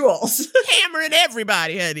Bliss and Jules. Hammering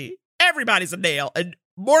everybody, honey. Everybody's a nail. And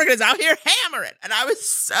Morgan is out here hammering. And I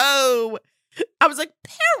was like,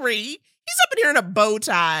 Perry, he's up in here in a bow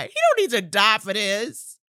tie. He don't need to die for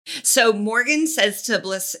this. So Morgan says to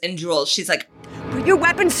Bliss and Jules, she's like, put your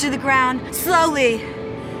weapons to the ground, slowly.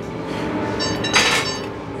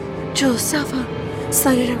 Jules, cell phone,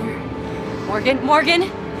 slide it over. Morgan,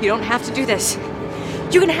 you don't have to do this.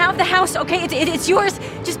 You can have the house, okay? It's yours.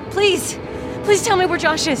 Just please tell me where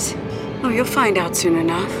Josh is. Oh, you'll find out soon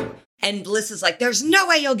enough. And Bliss is like, there's no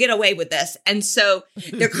way you'll get away with this. And so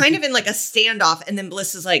they're kind of in like a standoff. And then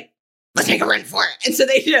Bliss is like, let's take a run for it. And so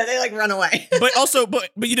they like run away. But also, but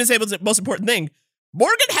you didn't say it was the most important thing.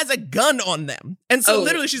 Morgan has a gun on them. And so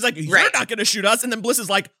literally she's like, you're not going to shoot us. And then Bliss is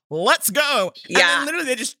like, let's go. Yeah. And then literally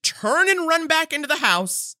they just turn and run back into the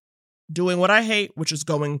house, doing what I hate, which is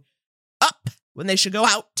going up when they should go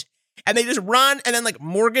out. And they just run. And then like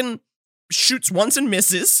Morgan shoots once and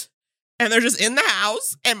misses. And they're just in the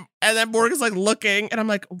house. And then Morgan's like looking. And I'm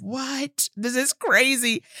like, what? This is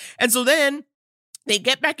crazy. And so then they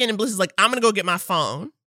get back in and Bliss is like, I'm going to go get my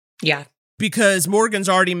phone. Yeah. Because Morgan's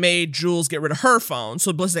already made Jules get rid of her phone.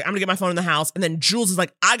 So Bliss is like, I'm going to get my phone in the house. And then Jules is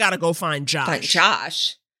like, I got to go find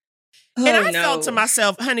Josh. Oh, and I felt to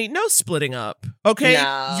myself, honey, no splitting up. Okay?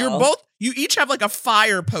 No. You each have like a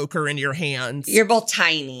fire poker in your hands. You're both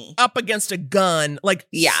tiny. Up against a gun. Like,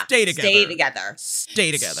 stay together. Stay together.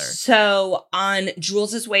 Stay together. So on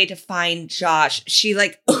Jules' way to find Josh, she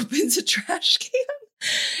like opens a trash can.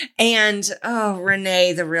 And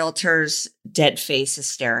Renee, the realtor's dead face is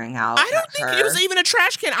staring out. I don't think it was even a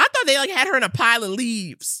trash can. I thought they like had her in a pile of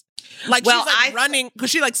leaves. Like she's like running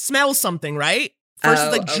because she like smells something, right? First,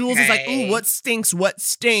 it's like Jules is like, ooh, what stinks?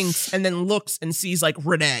 And then looks and sees like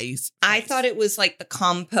Renee's. I thought it was like the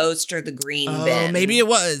compost or the green bin. Maybe it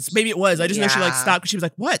was. I just know she like stopped because she was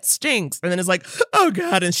like, what stinks? And then it's like, oh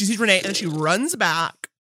God. And she sees Renee and then she runs back.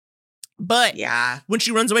 But when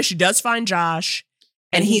she runs away, she does find Josh.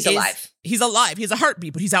 And he's alive. He's alive. He has a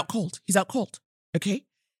heartbeat, but he's out cold. Okay.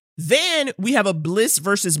 Then we have a Bliss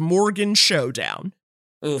versus Morgan showdown.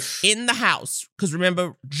 Oof. In the house. Because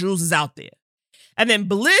remember, Jules is out there. And then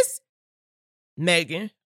Bliss,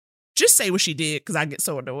 Megan, just say what she did because I get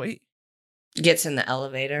so annoyed. Gets in the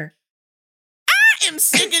elevator. I am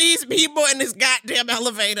sick of these people in this goddamn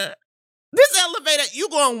elevator. This elevator, you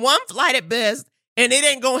go on one flight at best, and it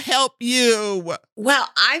ain't gonna help you. Well,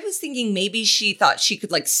 I was thinking maybe she thought she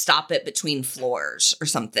could like stop it between floors or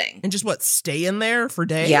something. And just stay in there for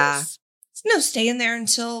days? Yeah. No, stay in there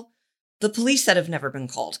until the police that have never been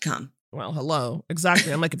called come. Well, hello.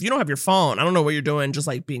 Exactly. I'm like, if you don't have your phone, I don't know what you're doing, just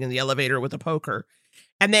like being in the elevator with a poker.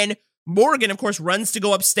 And then Morgan, of course, runs to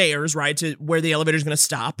go upstairs, right, to where the elevator's going to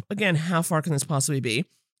stop. Again, how far can this possibly be?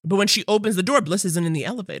 But when she opens the door, Bliss isn't in the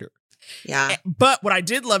elevator. Yeah. But what I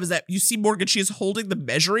did love is that you see Morgan, she is holding the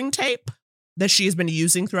measuring tape that she has been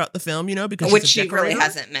using throughout the film, because which she really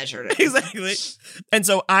hasn't measured it. Exactly. And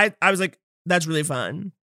so I was like, that's really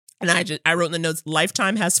fun. And I wrote in the notes,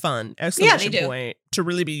 Lifetime has fun, exclamation point, to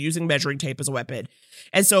really be using measuring tape as a weapon.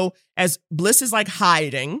 And so as Bliss is like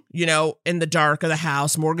hiding, in the dark of the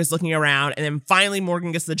house, Morgan's looking around, and then finally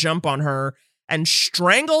Morgan gets the jump on her and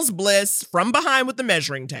strangles Bliss from behind with the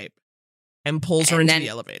measuring tape and pulls her into the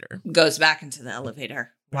elevator. Goes back into the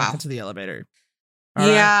elevator. Back into the elevator. All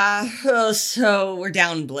right. Oh, so we're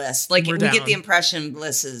down Bliss. Like we get the impression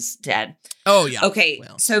Bliss is dead. Oh, yeah. Okay.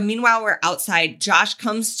 So meanwhile, we're outside. Josh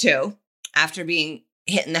comes to after being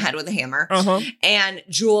hit in the head with a hammer. And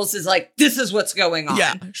Jules is like, this is what's going on.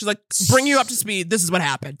 Yeah. She's like, bring you up to speed. This is what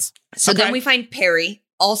happened. So then we find Perry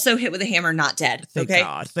also hit with a hammer, not dead. Thank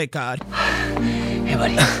God. Thank God. Hey,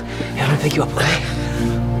 buddy. Hey, I'm gonna pick you up, okay?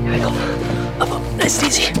 Here we go. Up. Nice and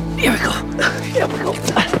easy. Here we go. Here we go.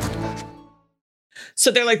 So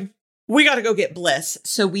they're like, we got to go get Bliss.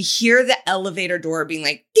 So we hear the elevator door being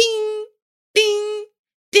like, ding, ding,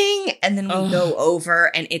 ding. And then we go over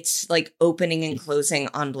and it's like opening and closing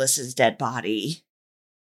on Bliss's dead body.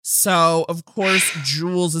 So, of course,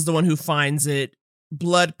 Jules is the one who finds it.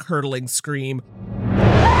 Blood-curdling scream.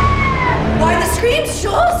 Why the screams,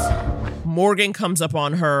 Jules? Morgan comes up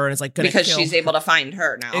on her and is like, because she's able to find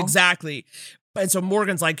her now. Exactly. And so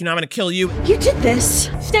Morgan's like, I'm going to kill you. You did this.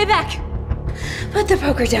 Stay back. Put the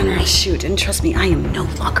poker down or I'll shoot. And trust me, I am no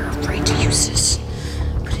longer afraid to use this.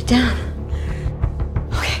 Put it down.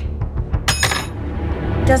 Okay.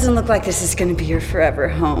 Doesn't look like this is going to be your forever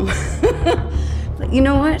home. But you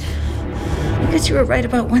know what? I guess you were right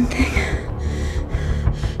about one thing.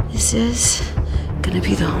 This is going to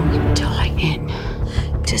be the home you die in.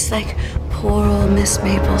 Just like poor old Miss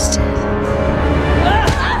Maples did.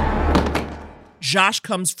 Josh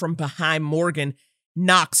comes from behind Morgan,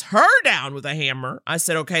 knocks her down with a hammer. I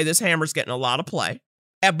said, okay, this hammer's getting a lot of play.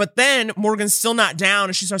 But then Morgan's still not down,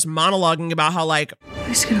 and she starts monologuing about how, like,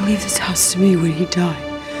 he's gonna leave this house to me when he died.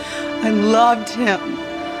 I loved him.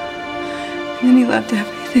 And then he left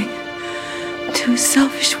everything to his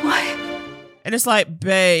selfish wife. And it's like,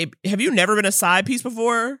 babe, have you never been a side piece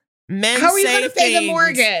before? Men How are you say going to pay the things.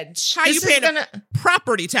 mortgage? How are you paying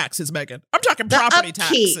property taxes, Megan? I'm talking property upkeep.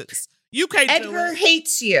 taxes. You can't do Edgar it.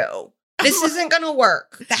 hates you. This isn't going to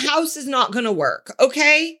work. The house is not going to work,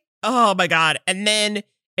 okay? Oh, my God. And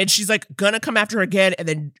she's like, gonna come after her again. And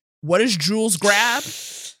then what does Jules grab?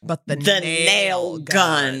 But the nail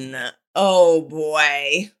gun. Oh,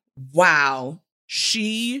 boy. Wow.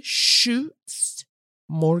 She shoots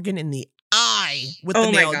Morgan in the eye with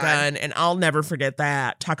the nail gun. And I'll never forget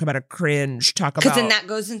that. Talk about a cringe. Talk about. Because then that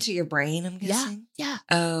goes into your brain, I'm guessing. Yeah.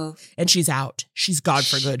 Oh. And she's out. She's gone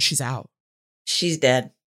for good. She's out. She's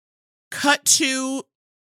dead. Cut to,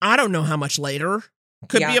 I don't know how much later.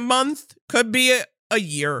 Could be a month. Could be a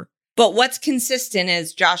year. But what's consistent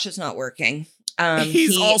is Josh is not working.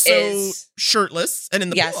 He's also shirtless and in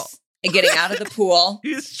the pool. And getting out of the pool.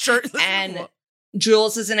 He's shirtless. And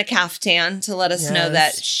Jules is in a caftan to let us know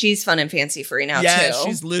that she's fun and fancy free now, too. Yeah,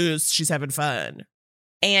 she's loose. She's having fun.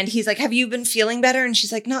 And he's like, have you been feeling better? And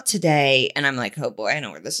she's like, not today. And I'm like, oh boy, I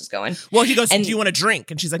know where this is going. Well, he goes, do you want to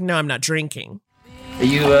drink? And she's like, no, I'm not drinking. Are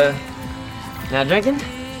you, not drinking?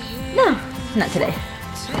 No, not today.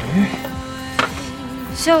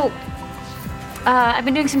 So, I've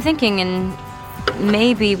been doing some thinking, and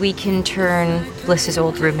maybe we can turn Bliss's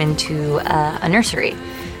old room into a nursery.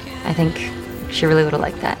 I think she really would have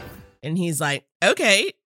liked that. And he's like,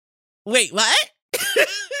 okay. Wait, what?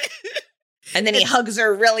 And then he hugs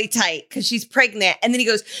her really tight because she's pregnant. And then he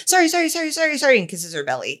goes, sorry, and kisses her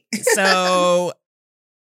belly. So,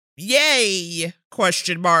 yay, ?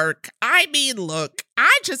 I mean, look,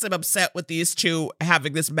 I just am upset with these two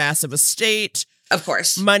having this massive estate. Of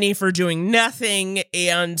course. Money for doing nothing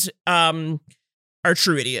and are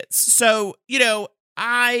true idiots. So,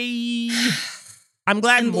 I'm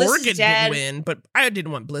glad Morgan didn't win, but I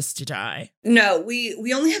didn't want Bliss to die. No,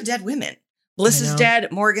 we only have dead women. Bliss is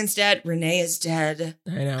dead. Morgan's dead. Renee is dead.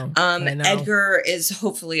 I know. Edgar is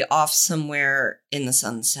hopefully off somewhere in the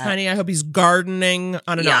sunset. Honey, I hope he's gardening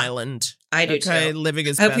on an island. I do too. Living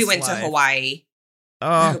his I hope best he went life. to Hawaii.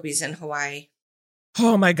 I hope he's in Hawaii.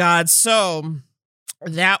 Oh my God. So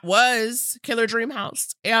that was Killer Dream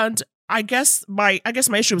House. And I guess my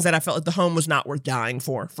issue was that I felt like the home was not worth dying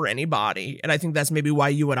for anybody. And I think that's maybe why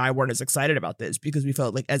you and I weren't as excited about this, because we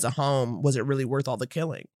felt like as a home, was it really worth all the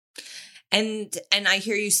killing? And I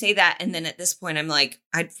hear you say that, and then at this point, I'm like,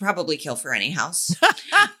 I'd probably kill for any house.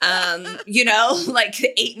 like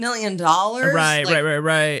 $8 million.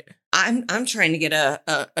 Right. I'm trying to get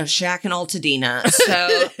a shack in Altadena,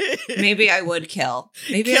 so maybe I would kill.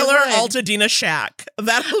 Maybe Killer Altadena shack.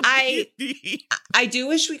 I do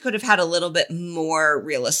wish we could have had a little bit more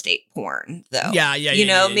real estate porn, though. Yeah.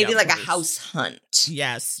 Maybe like a house hunt.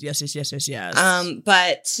 Yes.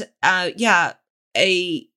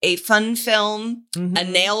 A fun film, a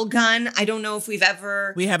nail gun. I don't know if we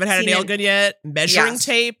haven't had a nail gun yet. Measuring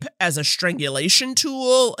tape as a strangulation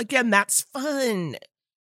tool. Again, that's fun.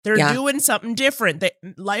 They're doing something different.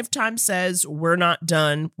 Lifetime says we're not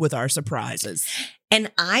done with our surprises.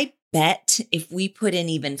 And I bet if we put in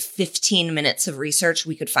even 15 minutes of research,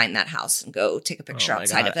 we could find that house and go take a picture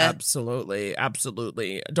outside of it. Absolutely.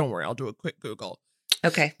 Don't worry, I'll do a quick Google.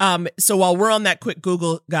 Okay. So while we're on that quick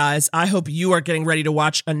Google, guys, I hope you are getting ready to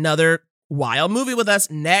watch another wild movie with us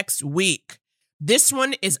next week. This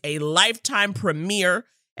one is a Lifetime premiere,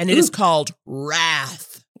 and it is called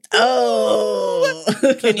Wrath. Oh.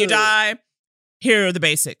 Can you die? Here are the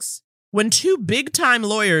basics. When two big-time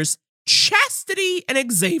lawyers, Chastity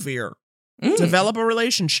and Xavier, develop a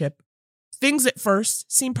relationship, things at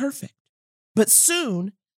first seem perfect. But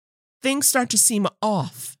soon, things start to seem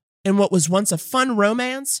off. And what was once a fun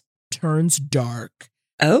romance turns dark.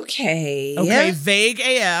 Okay. Vague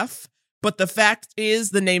AF. But the fact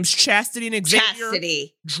is, the names Chastity and Xavier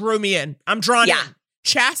drew me in. I'm drawn in.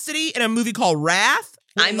 Chastity in a movie called Wrath.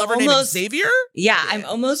 I'm almost Xavier. Yeah, I'm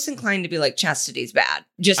almost inclined to be like, Chastity's bad,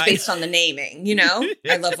 just based on the naming.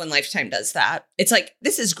 I love when Lifetime does that. It's like,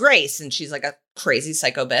 this is Grace, and she's like a crazy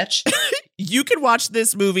psycho bitch. You can watch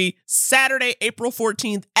this movie Saturday, April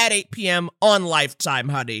 14th at 8 p.m. on Lifetime,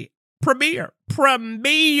 honey. Premiere.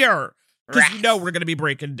 Because we're going to be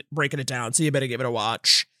breaking it down, so you better give it a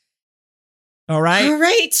watch. All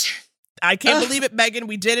right. I can't believe it, Megan.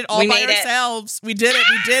 We did it all by ourselves. We did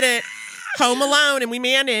it. Home alone, and we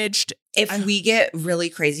managed. If we get really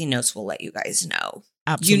crazy notes, we'll let you guys know.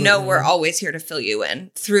 Absolutely. We're always here to fill you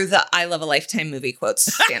in through the I Love a Lifetime movie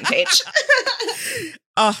quotes fan page.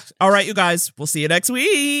 All right, you guys. We'll see you next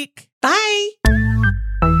week. Bye.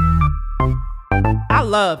 I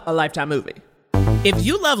love a Lifetime movie. If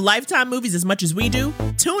you love Lifetime movies as much as we do,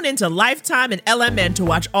 tune into Lifetime and LMN to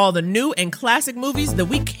watch all the new and classic movies that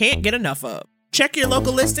we can't get enough of. Check your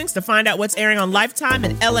local listings to find out what's airing on Lifetime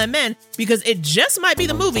and LMN, because it just might be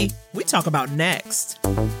the movie we talk about next.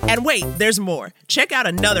 And wait, there's more. Check out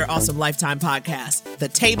another awesome Lifetime podcast, The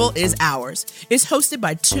Table is Ours. It's hosted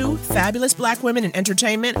by two fabulous Black women in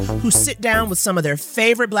entertainment who sit down with some of their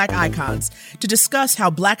favorite Black icons to discuss how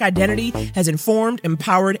Black identity has informed,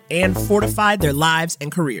 empowered, and fortified their lives and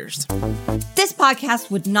careers. This podcast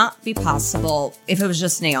would not be possible if it was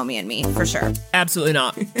just Naomi and me, for sure. Absolutely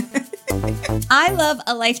not. I Love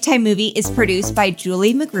a Lifetime movie is produced by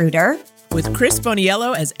Julie Magruder, with Chris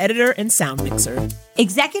Boniello as editor and sound mixer.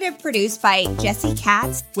 Executive produced by Jesse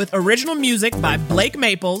Katz, with original music by Blake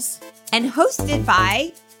Maples, and hosted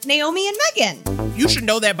by Naomi and Megan. You should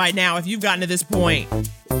know that by now. If you've gotten to this point,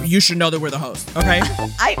 you should know that we're the host, okay?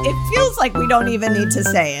 It feels like we don't even need to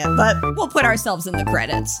say it, but we'll put ourselves in the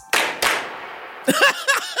credits.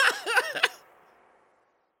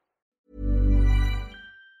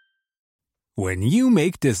 When you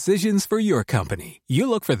make decisions for your company, you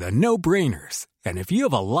look for the no-brainers. And if you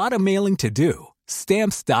have a lot of mailing to do,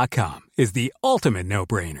 Stamps.com is the ultimate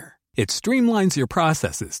no-brainer. It streamlines your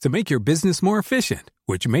processes to make your business more efficient,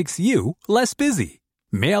 which makes you less busy.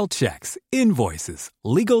 Mail checks, invoices,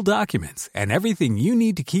 legal documents, and everything you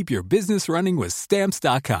need to keep your business running with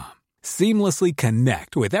Stamps.com. Seamlessly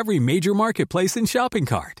connect with every major marketplace and shopping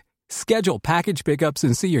cart. Schedule package pickups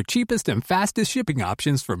and see your cheapest and fastest shipping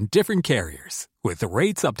options from different carriers, with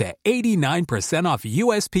rates up to 89% off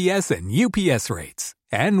USPS and UPS rates.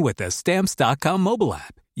 And with the Stamps.com mobile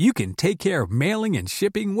app, you can take care of mailing and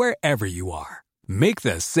shipping wherever you are. Make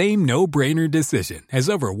the same no-brainer decision as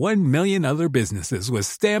over 1 million other businesses with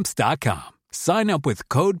Stamps.com. Sign up with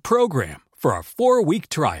code PROGRAM for a 4-week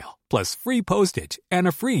trial, plus free postage and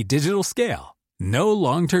a free digital scale. No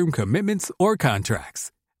long-term commitments or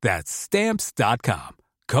contracts. That's Stamps.com.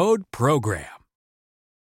 Code PROGRAM.